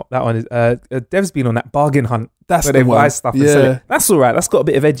know what that one is. Dev's been on that bargain hunt. That's where the they one. buy stuff and sell it. That's all right. That's got a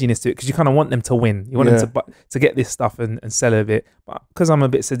bit of edginess to it because you kind of want them to win. You want them to get this stuff and sell it a bit. But because I'm a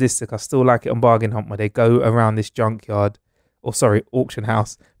bit sadistic, I still like it on bargain hunt where they go around this junkyard, auction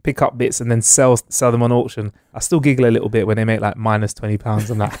house, pick up bits and then sell them on auction. I still giggle a little bit when they make like minus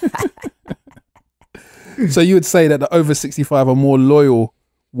 £20 on that. So you would say that the over 65 are more loyal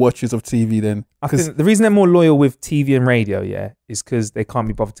watchers of TV then? I think the reason they're more loyal with TV and radio, is because they can't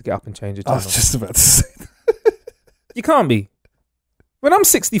be bothered to get up and change a I channel. was just about to say that. You can't be. When I'm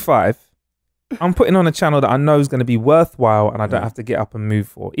 65, I'm putting on a channel that I know is going to be worthwhile and I don't have to get up and move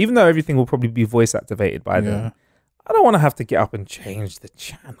for. Even though everything will probably be voice activated by then, I don't want to have to get up and change the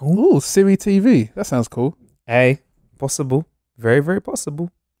channel. Oh, Siri TV. That sounds cool. Hey, possible. Very, very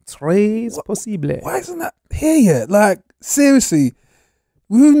possible. Très possible. Why isn't that here yet? Like, seriously,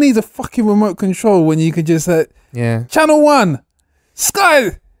 who needs a fucking remote control when you could just Channel 1,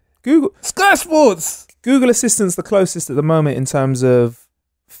 Sky Sports. Google Assistant's the closest at the moment in terms of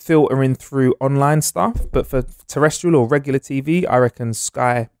filtering through online stuff, but for terrestrial or regular TV, I reckon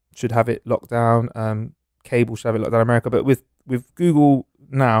Sky should have it locked down. Cable should have it locked down in America. But with Google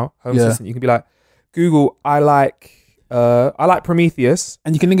now, Home Assistant, you can be like, Google, I like Prometheus,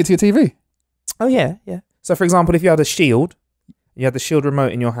 and you can link it to your TV. Oh yeah. So for example, if you had a Shield, you had the Shield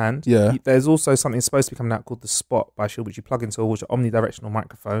remote in your hand. Yeah. There's also something supposed to be coming out called the Spot by Shield, which you plug into which omnidirectional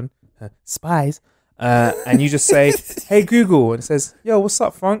microphone. Spies. And you just say, "Hey Google," and it says, "Yo, what's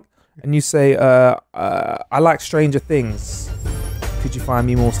up, Frank?" And you say, "I like Stranger Things. Could you find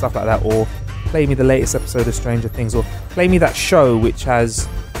me more stuff like that?" Or play me the latest episode of Stranger Things, or play me that show which has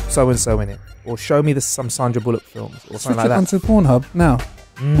so and so in it, or show me some Sandra Bullock films, or something like that. Onto Pornhub now.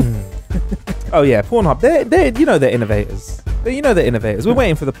 Oh yeah, Pornhub. They're they're innovators. They're innovators. We're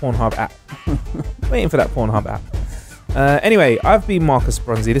waiting for the Pornhub app. Waiting for that Pornhub app. Anyway, I've been Marcus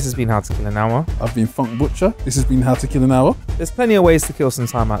Bronzy. This has been How to Kill an Hour. I've been Funk Butcher. This has been How to Kill an Hour. There's plenty of ways to kill some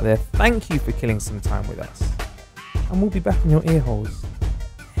time out there. Thank you for killing some time with us. And we'll be back in your ear holes.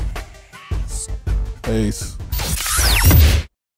 Peace.